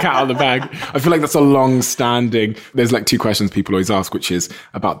let the cat out of the bag. I feel like that's a long-standing. There's 2 questions people always ask, which is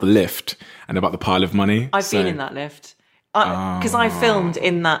about the lift and about the pile of money. I've been in that lift because I filmed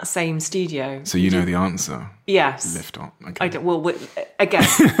in that same studio. So you know the answer. Yes. Lift on. Okay. I don't. Well, again,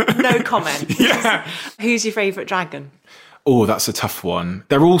 no comment. Yeah. Who's your favourite dragon? Oh, that's a tough one.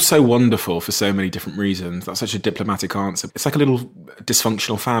 They're all so wonderful for so many different reasons. That's such a diplomatic answer. It's like a little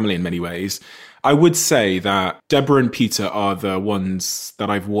dysfunctional family in many ways. I would say that Deborah and Peter are the ones that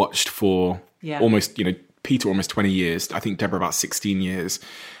I've watched for almost, Peter almost 20 years. I think Deborah about 16 years.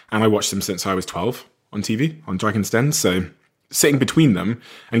 And I watched them since I was 12 on TV, on Dragon's Den. So sitting between them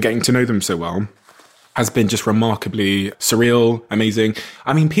and getting to know them so well has been just remarkably surreal, amazing.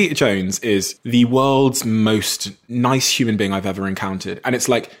 I mean, Peter Jones is the world's most nice human being I've ever encountered. And it's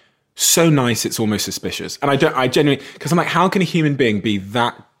like so nice, it's almost suspicious. And I genuinely, because I'm like, how can a human being be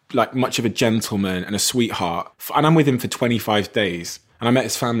that like much of a gentleman and a sweetheart? And I'm with him for 25 days. And I met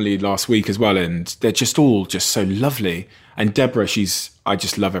his family last week as well. And they're just all just so lovely. And Deborah, I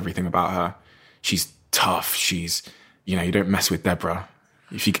just love everything about her. She's tough. She's, you don't mess with Deborah.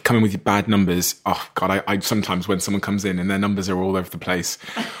 If you could come in with your bad numbers, oh God, I sometimes when someone comes in and their numbers are all over the place,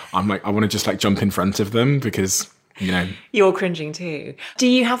 I'm like, I want to just like jump in front of them because, You're cringing too. Do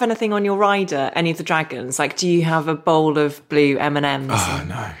you have anything on your rider, any of the dragons? Like, do you have a bowl of blue M&Ms? Oh,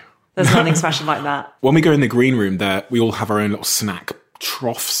 no. There's nothing special like that. When we go in the green room there, we all have our own little snack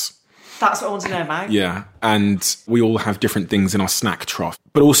troughs. That's what I want to know about. Yeah, and we all have different things in our snack trough.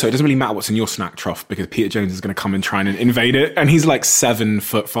 But also, it doesn't really matter what's in your snack trough because Peter Jones is going to come and try and invade it. And he's like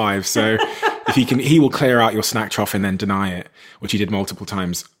 7'5", so if he will clear out your snack trough and then deny it, which he did multiple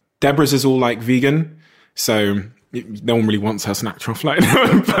times. Deborah's is all like vegan, so no one really wants her snack trough like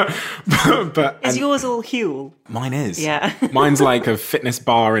that. but is yours all Huel? Mine is. Yeah. Mine's like a fitness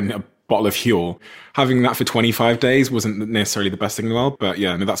bar and a bottle of Huel. Having that for 25 days wasn't necessarily the best thing in the world, but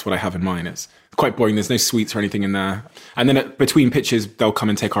yeah, no, that's what I have in mine. It's quite boring. There's no sweets or anything in there. And then between pitches, they'll come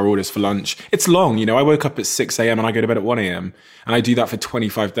and take our orders for lunch. It's long, I woke up at 6 a.m. and I go to bed at 1 a.m. and I do that for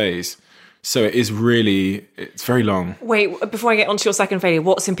 25 days. So it's very long. Wait, before I get onto your second failure,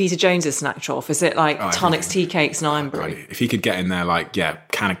 what's in Peter Jones's snack trough? Is it like tonics, tea cakes and iron brew? If he could get in there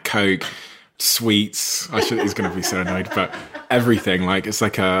can of Coke, sweets, he's going to be so annoyed, but everything, it's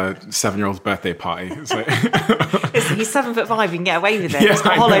like a 7-year-old's birthday party. It's like Listen, he's 7'5", you can get away with it. He's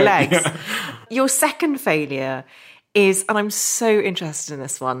got hollow legs. Yeah. Your second failure is, and I'm so interested in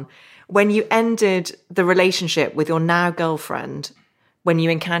this one, when you ended the relationship with your now girlfriend when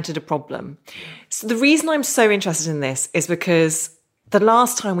you encountered a problem. So the reason I'm so interested in this is because the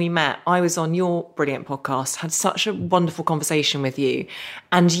last time we met, I was on your brilliant podcast, had such a wonderful conversation with you,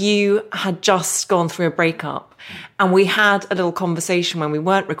 and you had just gone through a breakup. And we had a little conversation when we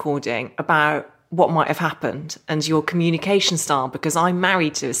weren't recording about what might have happened and your communication style, because I'm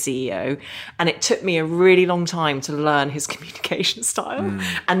married to a CEO and it took me a really long time to learn his communication style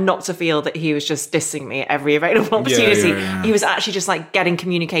and not to feel that he was just dissing me at every available opportunity. Yeah. He was actually just like getting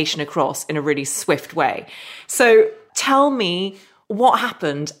communication across in a really swift way. So tell me what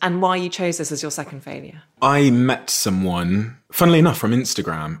happened and why you chose this as your second failure. I met someone, funnily enough, from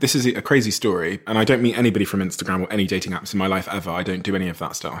Instagram. This is a crazy story, and I don't meet anybody from Instagram or any dating apps in my life ever. I don't do any of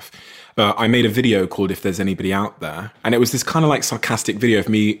that stuff. But I made a video called If There's Anybody Out There. And it was this kind of like sarcastic video of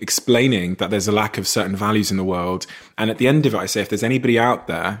me explaining that there's a lack of certain values in the world. And at the end of it, I say, if there's anybody out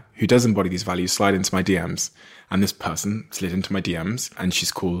there who does embody these values, slide into my DMs. And this person slid into my DMs, and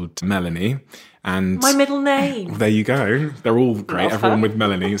she's called Melanie. And my middle name. There you go. They're all great. Everyone with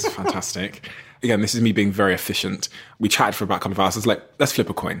Melanie is fantastic. Again, this is me being very efficient. We chatted for about a couple of hours. I was like, let's flip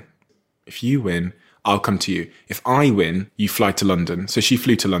a coin. If you win, I'll come to you. If I win, you fly to London. So she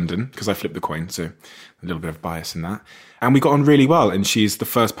flew to London because I flipped the coin. So a little bit of bias in that. And we got on really well. And she's the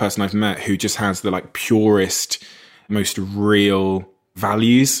first person I've met who just has the purest, most real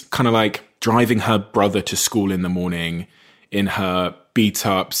values. Kind of like driving her brother to school in the morning in her beat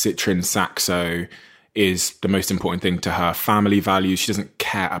up Citroen Saxo is the most important thing to her. Family values. She doesn't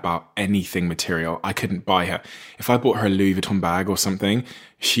care about anything material. I couldn't buy her. If I bought her a Louis Vuitton bag or something,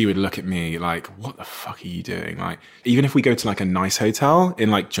 she would look at me like, what the fuck are you doing? Like, even if we go to a nice hotel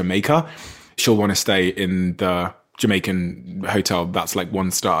in Jamaica, she'll want to stay in the Jamaican hotel that's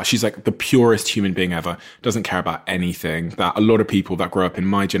 1 star. She's the purest human being ever. Doesn't care about anything that a lot of people that grow up in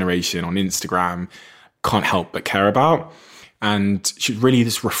my generation on Instagram can't help but care about. And she's really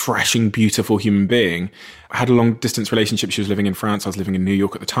this refreshing, beautiful human being. I had a long distance relationship. She was living in France. I was living in New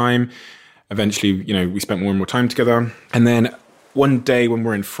York at the time. Eventually, we spent more and more time together. And then one day when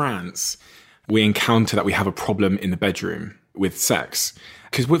we're in France, we encounter that we have a problem in the bedroom with sex.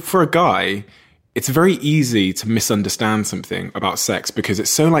 Because for a guy, it's very easy to misunderstand something about sex because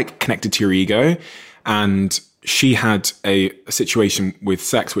it's so connected to your ego. And she had a situation with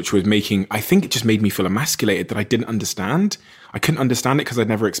sex, which was I think it just made me feel emasculated that I didn't understand. I couldn't understand it because I'd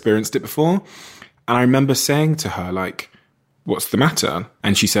never experienced it before. And I remember saying to her, what's the matter?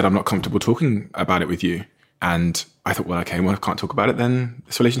 And she said, I'm not comfortable talking about it with you. And I thought, well, okay, well, I can't talk about it then.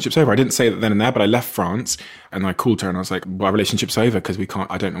 This relationship's over. I didn't say that then and there, but I left France and I called her and I was like, well, our relationship's over because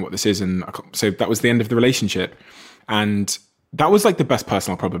I don't know what this is. And so that was the end of the relationship. And that was like the best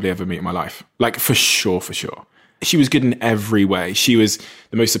person I'll probably ever meet in my life. Like for sure. She was good in every way. She was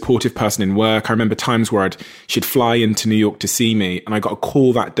the most supportive person in work. I remember times where she'd fly into New York to see me and I got a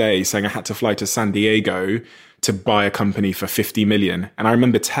call that day saying I had to fly to San Diego to buy a company for 50 million. And I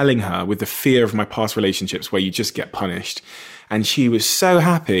remember telling her with the fear of my past relationships where you just get punished. And she was so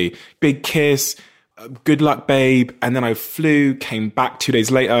happy. Big kiss, good luck, babe. And then I flew, came back 2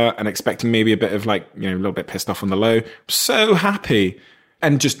 days later and expecting maybe a bit of like, a little bit pissed off on the low. So happy.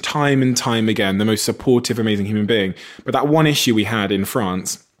 And just time and time again, the most supportive, amazing human being. But that one issue we had in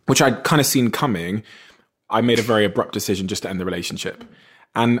France, which I'd kind of seen coming, I made a very abrupt decision just to end the relationship.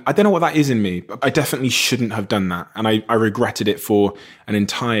 And I don't know what that is in me, but I definitely shouldn't have done that. And I regretted it for an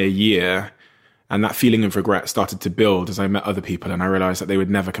entire year. And that feeling of regret started to build as I met other people and I realized that they would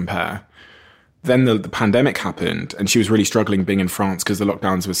never compare. Then the pandemic happened and she was really struggling being in France because the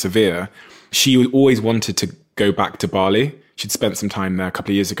lockdowns were severe. She always wanted to go back to Bali. She'd spent some time there a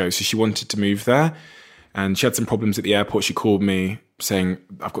couple of years ago, so she wanted to move there. And she had some problems at the airport. She called me saying,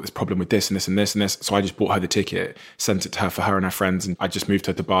 I've got this problem with this and this and this and this. So I just bought her the ticket, sent it to her for her and her friends, and I just moved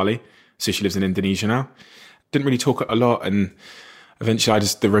her to Bali. So she lives in Indonesia now. Didn't really talk a lot, and eventually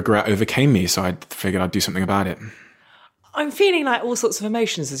the regret overcame me, so I figured I'd do something about it. I'm feeling like all sorts of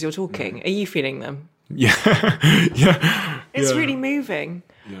emotions as you're talking. Are you feeling them? Yeah. Yeah. It's really moving.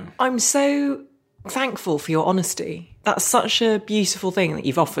 Yeah. I'm so thankful for your honesty. That's such a beautiful thing that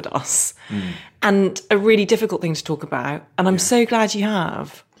you've offered us and a really difficult thing to talk about. And I'm so glad you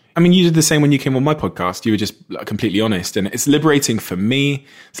have. I mean, you did the same when you came on my podcast. You were just completely honest, and it's liberating for me.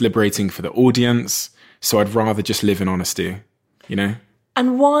 It's liberating for the audience. So I'd rather just live in honesty,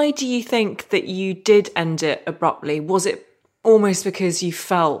 And why do you think that you did end it abruptly? Was it almost because you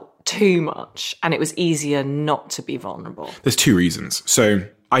felt too much and it was easier not to be vulnerable? There's two reasons. So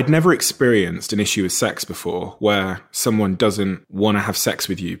I'd never experienced an issue with sex before where someone doesn't want to have sex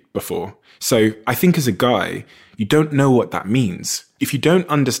with you before. So I think as a guy, you don't know what that means. If you don't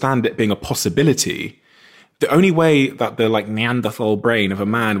understand it being a possibility, the only way that the Neanderthal brain of a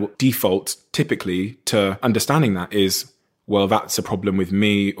man will default typically to understanding that is, well, that's a problem with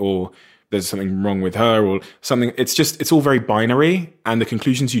me, or there's something wrong with her, or something. It's all very binary, and the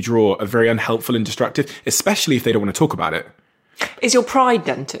conclusions you draw are very unhelpful and destructive, especially if they don't want to talk about it. Is your pride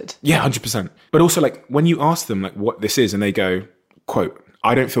dented? Yeah, 100%. But also, when you ask them, what this is, and they go, quote,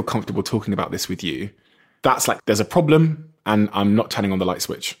 I don't feel comfortable talking about this with you. That's there's a problem, and I'm not turning on the light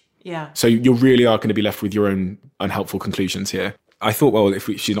switch. Yeah. So you really are going to be left with your own unhelpful conclusions here. I thought, well, if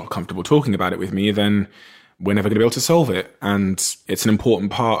she's not comfortable talking about it with me, then we're never going to be able to solve it. And it's an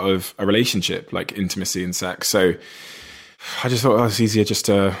important part of a relationship, like intimacy and sex. So I just thought, it's easier just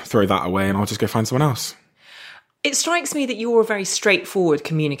to throw that away and I'll just go find someone else. It strikes me that you're a very straightforward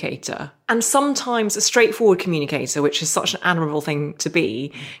communicator. And sometimes a straightforward communicator, which is such an admirable thing to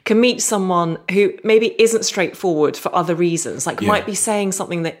be, can meet someone who maybe isn't straightforward for other reasons, might be saying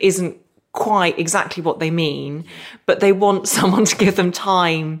something that isn't quite exactly what they mean, but they want someone to give them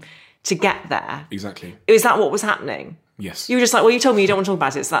time to get there. Exactly. Is that what was happening? Yes. You were just you told me you don't want to talk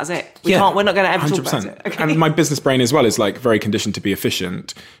about it, so that's it. We're not going to ever 100%. talk about it. Okay. And my business brain as well is very conditioned to be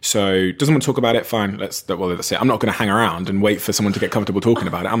efficient. So doesn't want to talk about it, fine. That's it. I'm not going to hang around and wait for someone to get comfortable talking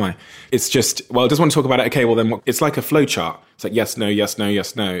about it, am I? It's just, doesn't want to talk about it. Okay, well then what? It's like a flow chart. It's yes, no, yes, no,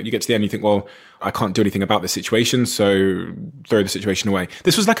 yes, no. You get to the end, you think, well, I can't do anything about this situation, so throw the situation away.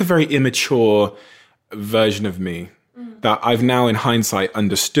 This was a very immature version of me that I've now in hindsight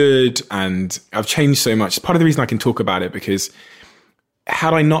understood, and I've changed so much. It's part of the reason I can talk about it, because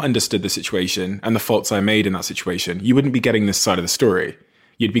had I not understood the situation and the faults I made in that situation, you wouldn't be getting this side of the story.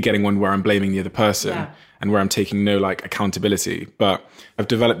 You'd be getting one where I'm blaming the other person and where I'm taking no accountability. But I've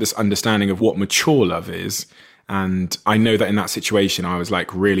developed this understanding of what mature love is. And I know that in that situation, I was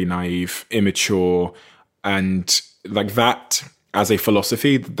really naive, immature, and that as a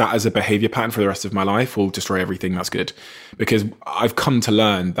philosophy, that as a behavior pattern for the rest of my life will destroy everything that's good. Because I've come to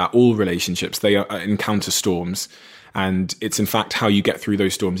learn that all relationships, they encounter storms. And it's in fact how you get through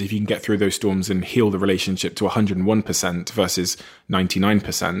those storms. If you can get through those storms and heal the relationship to 101% versus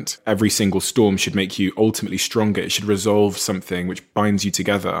 99%, every single storm should make you ultimately stronger. It should resolve something which binds you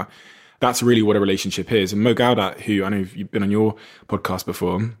together. That's really what a relationship is. And Mo Gaudat, who I know you've been on your podcast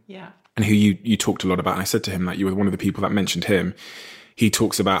before. Yeah. And who you talked a lot about. And I said to him that you were one of the people that mentioned him. He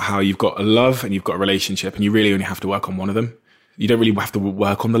talks about how you've got a love and you've got a relationship, and you really only have to work on one of them. You don't really have to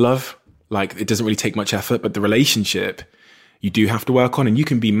work on the love. It doesn't really take much effort, but the relationship, you do have to work on, and you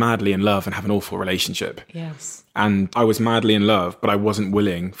can be madly in love and have an awful relationship. Yes. And I was madly in love, but I wasn't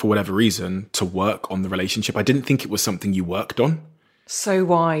willing, for whatever reason, to work on the relationship. I didn't think it was something you worked on. So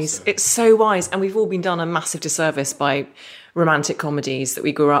wise. It's so wise. And we've all been done a massive disservice by romantic comedies that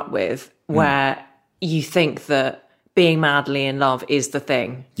we grew up with, where you think that being madly in love is the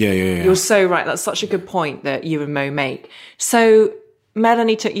thing. Yeah. You're so right. That's such a good point that you and Mo make. So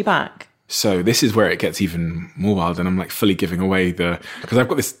Melanie took you back. So this is where it gets even more wild, and I'm like fully giving away because I've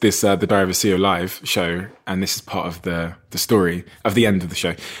got this the Diary of a CEO Live show, and this is part of the story of the end of the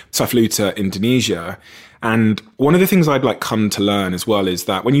show. So I flew to Indonesia, and one of the things I'd like come to learn as well is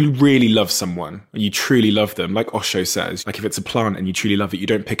that when you really love someone, and you truly love them, like Osho says, like if it's a plant and you truly love it, you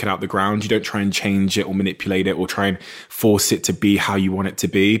don't pick it out the ground, you don't try and change it or manipulate it or try and force it to be how you want it to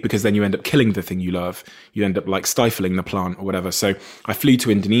be, because then you end up killing the thing you love. You end up like stifling the plant or whatever. So I flew to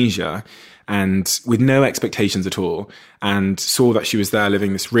Indonesia, and with no expectations at all, and saw that she was there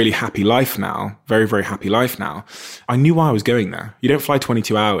living this really happy life now, very, very happy life now. I knew why I was going there. You don't fly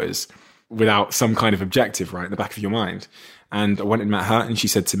 22 hours without some kind of objective, right, in the back of your mind. And I went and met her, and she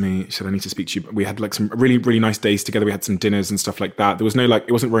said to me, she said, I need to speak to you. We had like some really, really nice days together. We had some dinners and stuff like that. There was no like,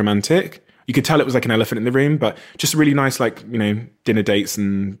 it wasn't romantic. You could tell it was like an elephant in the room, but just really nice, like, you know, dinner dates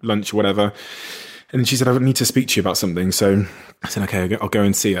and lunch or whatever. And she said, I need to speak to you about something. So I said, okay, I'll go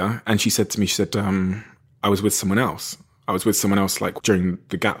and see her. And she said to me, she said, I was with someone else. I was with someone else like during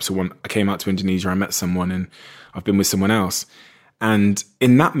the gap. So when I came out to Indonesia, I met someone, and I've been with someone else. And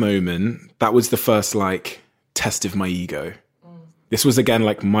in that moment, that was the first like test of my ego. This was again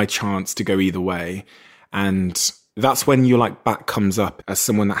like my chance to go either way. And that's when your like back comes up as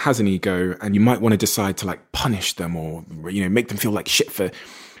someone that has an ego, and you might want to decide to like punish them or, you know, make them feel like shit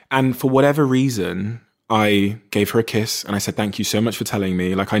and for whatever reason, I gave her a kiss and I said, thank you so much for telling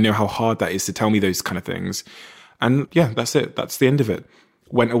me. Like, I know how hard that is to tell me those kind of things. And yeah, that's it. That's the end of it.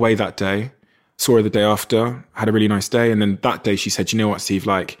 Went away that day. Saw her the day after, had a really nice day. And then that day she said, you know what, Steve,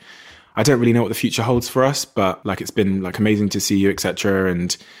 like, I don't really know what the future holds for us, but like, it's been like amazing to see you, etc.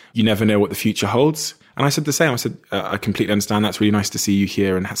 And you never know what the future holds. And I said the same. I said, I completely understand. That's really nice to see you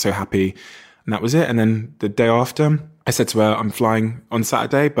here and so happy. And that was it. And then the day after, I said to her, I'm flying on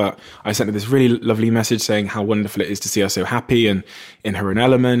Saturday, but I sent her this really lovely message saying how wonderful it is to see her so happy and in her own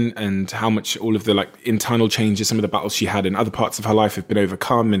element, and how much all of the like internal changes, some of the battles she had in other parts of her life have been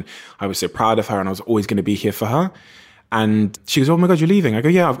overcome. And I was so proud of her, and I was always going to be here for her. And she goes, oh my God, you're leaving. I go,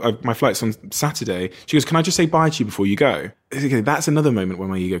 yeah, my flight's on Saturday. She goes, can I just say bye to you before you go? That's another moment where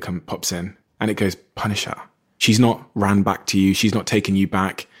my ego pops in, and it goes, punish her. She's not ran back to you. She's not taken you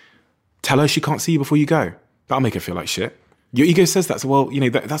back. Tell her she can't see you before you go. That'll make her feel like shit. Your ego says that. So, well, you know,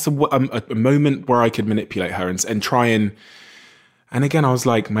 that's a moment where I could manipulate her and try and again, I was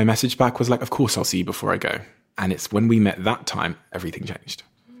like, my message back was like, of course I'll see you before I go. And it's when we met that time, everything changed.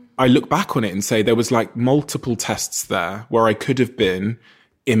 I look back on it and say there was like multiple tests there where I could have been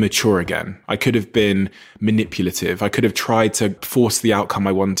immature again. I could have been manipulative. I could have tried to force the outcome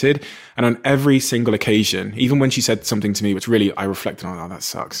I wanted. And on every single occasion, even when she said something to me, which really I reflected on, oh, that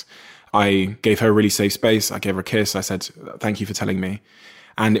sucks. I gave her a really safe space. I gave her a kiss. I said, thank you for telling me.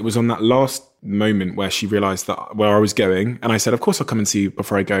 And it was on that last moment where she realized that where I was going. And I said, of course I'll come and see you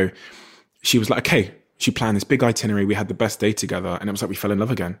before I go. She was like, okay. She planned this big itinerary. We had the best day together. And it was like we fell in love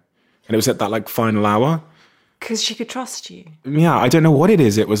again. And it was at that like final hour. Because she could trust you. Yeah, I don't know what it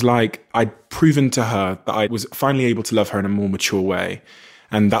is. It was like I'd proven to her that I was finally able to love her in a more mature way.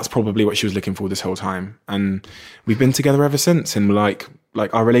 And that's probably what she was looking for this whole time. And we've been together ever since. And like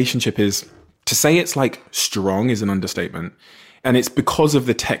our relationship is, to say it's like strong is an understatement. And it's because of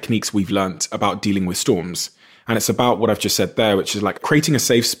the techniques we've learnt about dealing with storms. And it's about what I've just said there, which is like creating a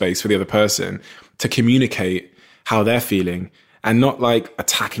safe space for the other person to communicate how they're feeling, and not like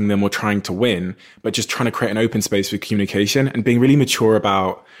attacking them or trying to win, but just trying to create an open space for communication and being really mature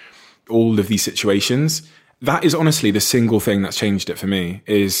about all of these situations. That is honestly the single thing that's changed it for me,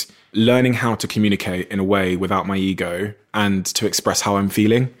 is learning how to communicate in a way without my ego and to express how I'm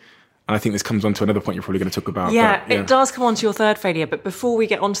feeling. And I think this comes on to another point you're probably going to talk about. Yeah, it does come on to your third failure. But before we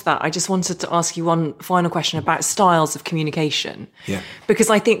get onto that, I just wanted to ask you one final question about styles of communication. Yeah. Because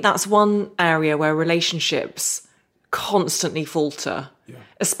I think that's one area where relationships constantly falter,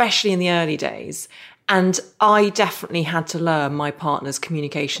 especially in the early days. And I definitely had to learn my partner's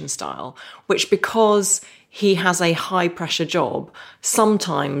communication style, which, because he has a high pressure job,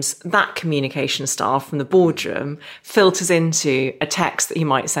 sometimes that communication style from the boardroom filters into a text that he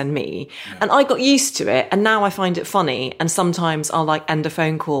might send me. Yeah. And I got used to it. And now I find it funny. And sometimes I'll like end a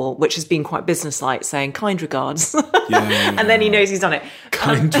phone call, which has been quite businesslike, saying kind regards. Yeah. And then he knows he's done it.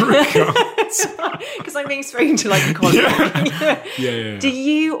 Kind regards. Because I'm being spoken to like a colleague. Yeah. Do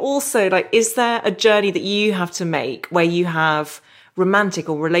you also like, is there a journey that you have to make where you have romantic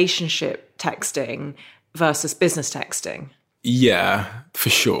or relationship texting versus business texting? Yeah, for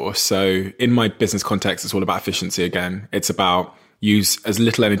sure. So in my business context, it's all about efficiency again. It's about use as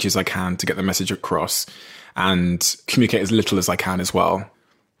little energy as I can to get the message across and communicate as little as I can as well.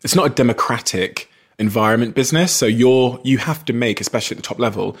 It's not a democratic environment business. So you have to make, especially at the top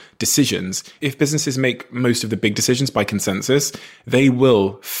level, decisions. If businesses make most of the big decisions by consensus, they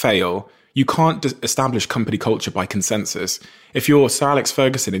will fail. You can't establish company culture by consensus. If you're Sir Alex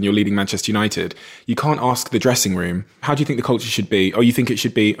Ferguson and you're leading Manchester United, you can't ask the dressing room, how do you think the culture should be? Or you think it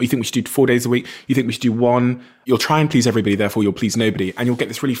should be, or you think we should do 4 days a week? You think we should do one? You'll try and please everybody, therefore you'll please nobody. And you'll get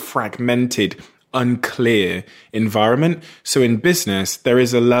this really fragmented, unclear environment. So in business, there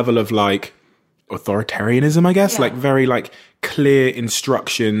is a level of like authoritarianism, I guess, like very like clear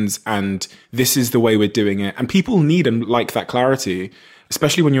instructions and this is the way we're doing it. And people need and like that clarity.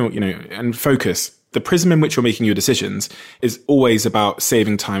 Especially when you're, and focus. The prism in which you're making your decisions is always about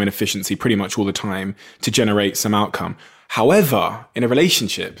saving time and efficiency pretty much all the time to generate some outcome. However, in a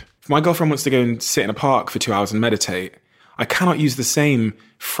relationship, if my girlfriend wants to go and sit in a park for 2 hours and meditate, I cannot use the same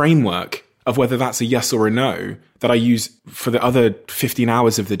framework of whether that's a yes or a no that I use for the other 15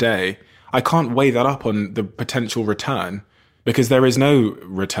 hours of the day. I can't weigh that up on the potential return. Because there is no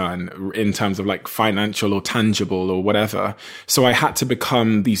return in terms of like financial or tangible or whatever. So I had to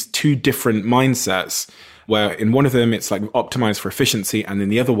become these two different mindsets where in one of them, it's like optimized for efficiency. And in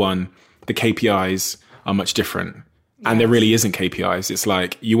the other one, the KPIs are much different. Yes. And there really isn't KPIs. It's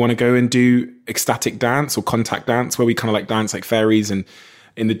like, you want to go and do ecstatic dance or contact dance where we kind of like dance like fairies and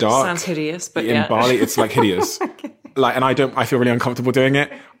in the dark. Sounds hideous, but in Bali, it's like hideous. Okay. Like, and I feel really uncomfortable doing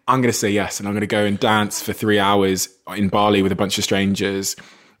it. I'm going to say yes. And I'm going to go and dance for 3 hours in Bali with a bunch of strangers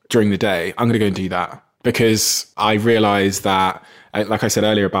during the day. I'm going to go and do that because I realize that, like I said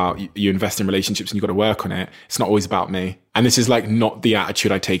earlier about you invest in relationships and you've got to work on it. It's not always about me. And this is like not the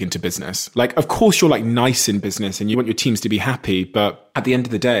attitude I take into business. Like, of course you're like nice in business and you want your teams to be happy, but at the end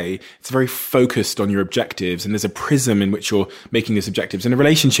of the day, it's very focused on your objectives and there's a prism in which you're making these objectives. In a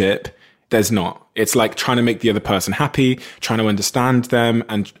relationship, there's not. It's like trying to make the other person happy, trying to understand them.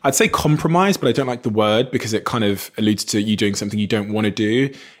 And I'd say compromise, but I don't like the word because it kind of alludes to you doing something you don't want to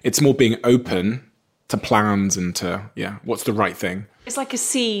do. It's more being open to plans and to, what's the right thing. It's like a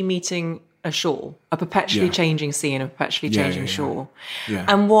sea meeting a shore, a perpetually changing sea and a perpetually changing shore. Yeah.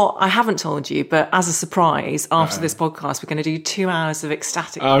 And what I haven't told you, but as a surprise, after this podcast, we're going to do 2 hours of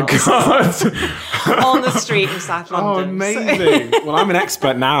ecstatic dance on the street in South London. Oh, amazing. Well, I'm an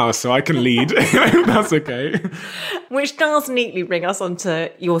expert now, so I can lead. That's okay. Which does neatly bring us onto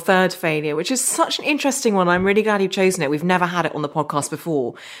your third failure, which is such an interesting one. I'm really glad you've chosen it. We've never had it on the podcast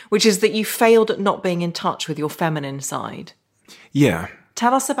before, which is that you failed at not being in touch with your feminine side. Yeah.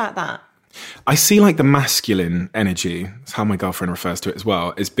 Tell us about that. I see like the masculine energy, that's how my girlfriend refers to it as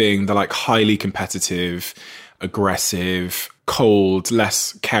well, as being the like highly competitive, aggressive, cold,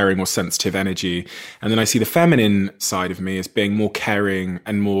 less caring or sensitive energy. And then I see the feminine side of me as being more caring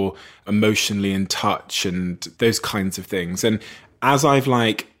and more emotionally in touch and those kinds of things. And as I've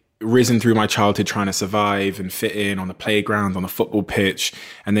like risen through my childhood trying to survive and fit in on the playground, on the football pitch,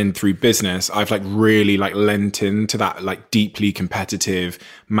 and then through business, I've like really like lent into that like deeply competitive,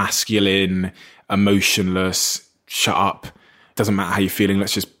 masculine, emotionless, shut up, doesn't matter how you're feeling,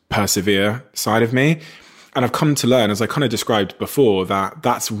 let's just persevere side of me. And I've come to learn, as I kind of described before, that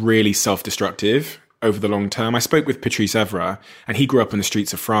that's really self-destructive over the long term. I spoke with Patrice Evra, and he grew up on the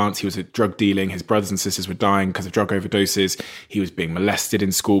streets of France. He was drug dealing. His brothers and sisters were dying because of drug overdoses. He was being molested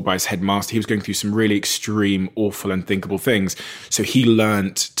in school by his headmaster. He was going through some really extreme, awful, unthinkable things. So he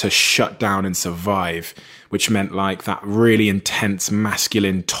learned to shut down and survive, which meant like that really intense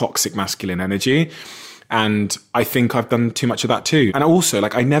masculine, toxic masculine energy. And I think I've done too much of that too. And also,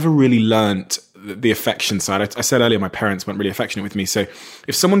 like, I never really learnt the affection side. I said earlier, my parents weren't really affectionate with me. So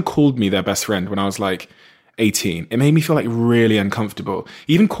if someone called me their best friend when I was like 18, it made me feel like really uncomfortable.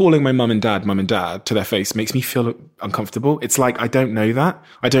 Even calling my mum and dad to their face makes me feel uncomfortable. It's like, I don't know that.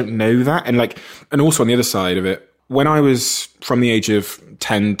 And like, and also on the other side of it, when I was from the age of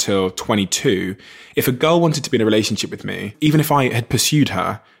 10 till 22, if a girl wanted to be in a relationship with me, even if I had pursued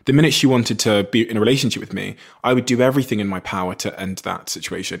her, the minute she wanted to be in a relationship with me, I would do everything in my power to end that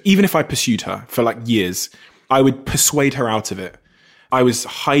situation. Even if I pursued her for like years, I would persuade her out of it. I was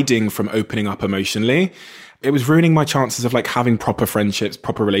hiding from opening up emotionally. It was ruining my chances of like having proper friendships,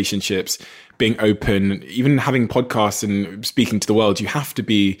 proper relationships, being open, even having podcasts and speaking to the world. You have to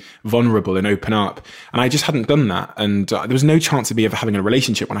be vulnerable and open up. And I just hadn't done that. And there was no chance of me ever having a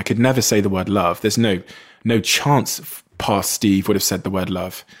relationship when I could never say the word love. There's no chance past Steve would have said the word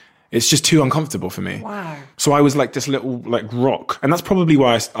love. It's just too uncomfortable for me. Wow. So I was like this little like rock. And that's probably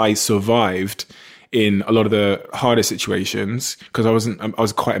why I survived in a lot of the harder situations, because I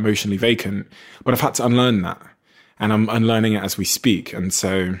was quite emotionally vacant, but I've had to unlearn that, and I'm unlearning it as we speak. And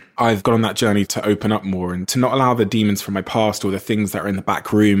so I've gone on that journey to open up more and to not allow the demons from my past or the things that are in the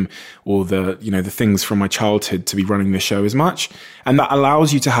back room or the things from my childhood to be running the show as much. And that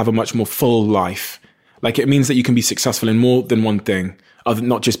allows you to have a much more full life. Like, it means that you can be successful in more than one thing,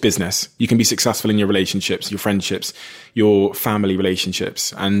 not just business. You can be successful in your relationships, your friendships, your family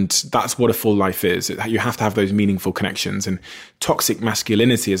relationships. And that's what a full life is. You have to have those meaningful connections. And toxic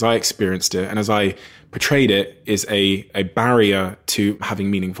masculinity, as I experienced it and as I portrayed it, is a barrier to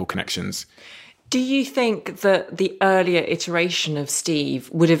having meaningful connections. Do you think that the earlier iteration of Steve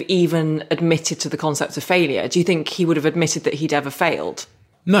would have even admitted to the concept of failure? Do you think he would have admitted that he'd ever failed?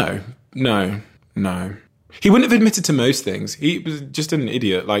 No. He wouldn't have admitted to most things. He was just an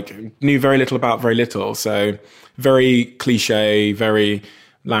idiot, like knew very little about very little. So very cliche, very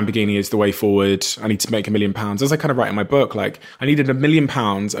Lamborghini is the way forward. I need to make £1 million. As I kind of write in my book, like I needed £1 million,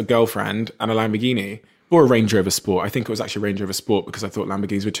 a girlfriend and a Lamborghini, or a Range Rover Sport. I think it was actually a Range Rover Sport because I thought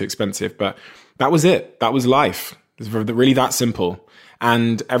Lamborghinis were too expensive, but that was it. That was life. It was really that simple.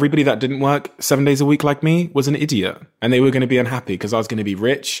 And everybody that didn't work 7 days a week like me was an idiot, and they were going to be unhappy because I was going to be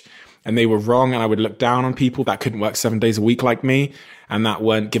rich. And they were wrong, and I would look down on people that couldn't work 7 days a week like me and that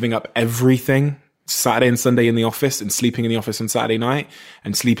weren't giving up everything Saturday and Sunday in the office and sleeping in the office on Saturday night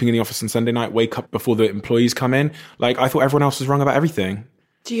and sleeping in the office on Sunday night, wake up before the employees come in. Like, I thought everyone else was wrong about everything.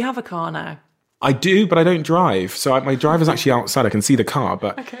 Do you have a car now? I do, but I don't drive. So my driver's actually outside. I can see the car,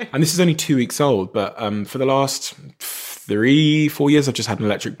 but, okay. And this is only 2 weeks old, but for the last 3-4 years, I've just had an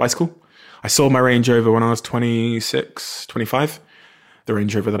electric bicycle. I sold my Range Rover when I was 26, 25. The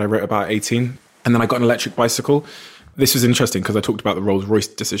Range Rover that I wrote about 18. And then I got an electric bicycle. This was interesting because I talked about the Rolls-Royce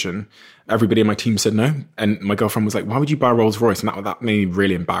decision. Everybody in my team said no. And my girlfriend was like, why would you buy a Rolls-Royce? And that made me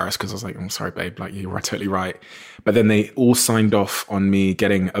really embarrassed because I was like, I'm sorry, babe, like you were totally right. But then they all signed off on me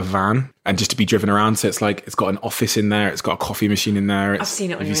getting a van and just to be driven around. So it's like, it's got an office in there. It's got a coffee machine in there. I've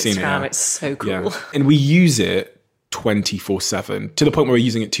seen it on your Instagram. Yeah. It's so cool. Yeah. And we use it 24/7 to the point where we're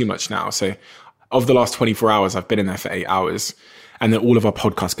using it too much now. So of the last 24 hours, I've been in there for 8 hours. And then all of our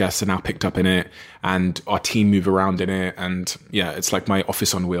podcast guests are now picked up in it, and our team move around in it. And yeah, it's like my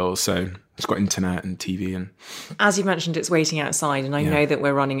office on wheels. So it's got internet and TV. And as you mentioned, it's waiting outside, and I know that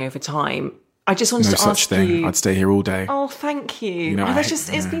we're running over time. I just wanted to ask you. No such thing. I'd stay here all day. Oh, thank you.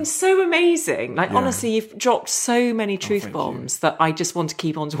 It's been so amazing. Like, honestly, you've dropped so many truth bombs that I just want to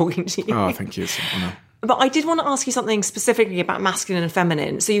keep on talking to you. Oh, thank you. It's an honor. But I did want to ask you something specifically about masculine and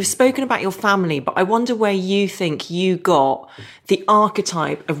feminine. So you've spoken about your family, but I wonder where you think you got the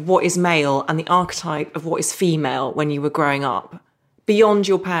archetype of what is male and the archetype of what is female when you were growing up, beyond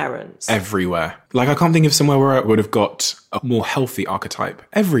your parents. Everywhere. Like, I can't think of somewhere where I would have got a more healthy archetype.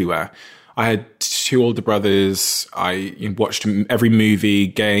 Everywhere. I had 2 older brothers. I watched every movie,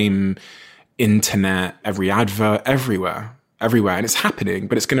 game, internet, every advert, everywhere. And it's happening,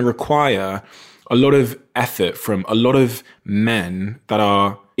 but it's going to require a lot of effort from a lot of men that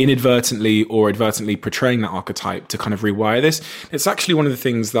are inadvertently or advertently portraying that archetype to kind of rewire this. It's actually one of the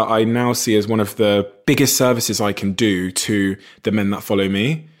things that I now see as one of the biggest services I can do to the men that follow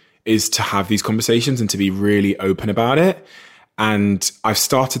me, is to have these conversations and to be really open about it. And I've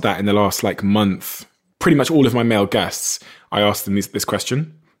started that in the last month. Pretty much all of my male guests, I asked them this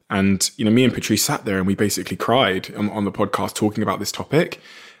question. And, me and Patrice sat there and we basically cried on the podcast talking about this topic.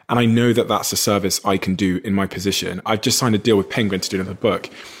 And I know that that's a service I can do in my position. I've just signed a deal with Penguin to do another book.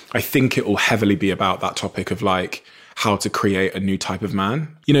 I think it will heavily be about that topic of how to create a new type of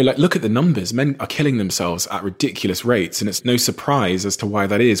man. Look at the numbers. Men are killing themselves at ridiculous rates. And it's no surprise as to why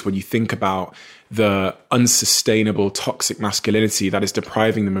that is when you think about the unsustainable toxic masculinity that is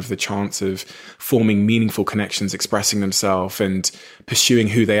depriving them of the chance of forming meaningful connections, expressing themselves and pursuing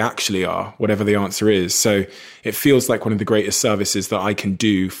who they actually are, whatever the answer is. So it feels like one of the greatest services that I can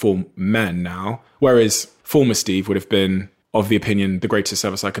do for men now. Whereas former Steve would have been of the opinion the greatest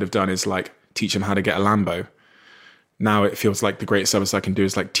service I could have done is teach them how to get a Lambo. now it feels like the greatest service I can do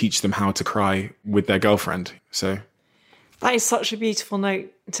is like teach them how to cry with their girlfriend. So that is such a beautiful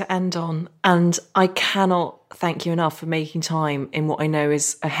note to end on. And I cannot thank you enough for making time in what I know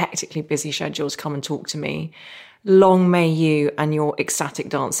is a hectically busy schedule to come and talk to me. Long may you and your ecstatic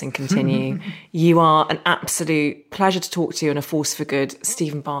dancing continue. You are an absolute pleasure to talk to and a force for good.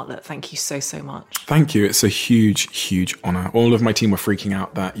 Stephen Bartlett, thank you so, so much. Thank you. It's a huge, huge honour. All of my team were freaking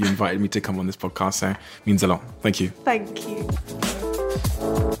out that you invited me to come on this podcast, so it means a lot. Thank you. Thank you.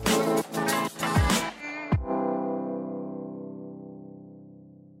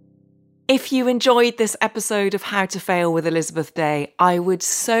 If you enjoyed this episode of How to Fail with Elizabeth Day, I would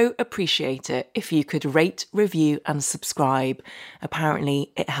so appreciate it if you could rate, review and subscribe.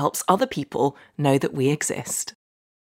 Apparently, it helps other people know that we exist.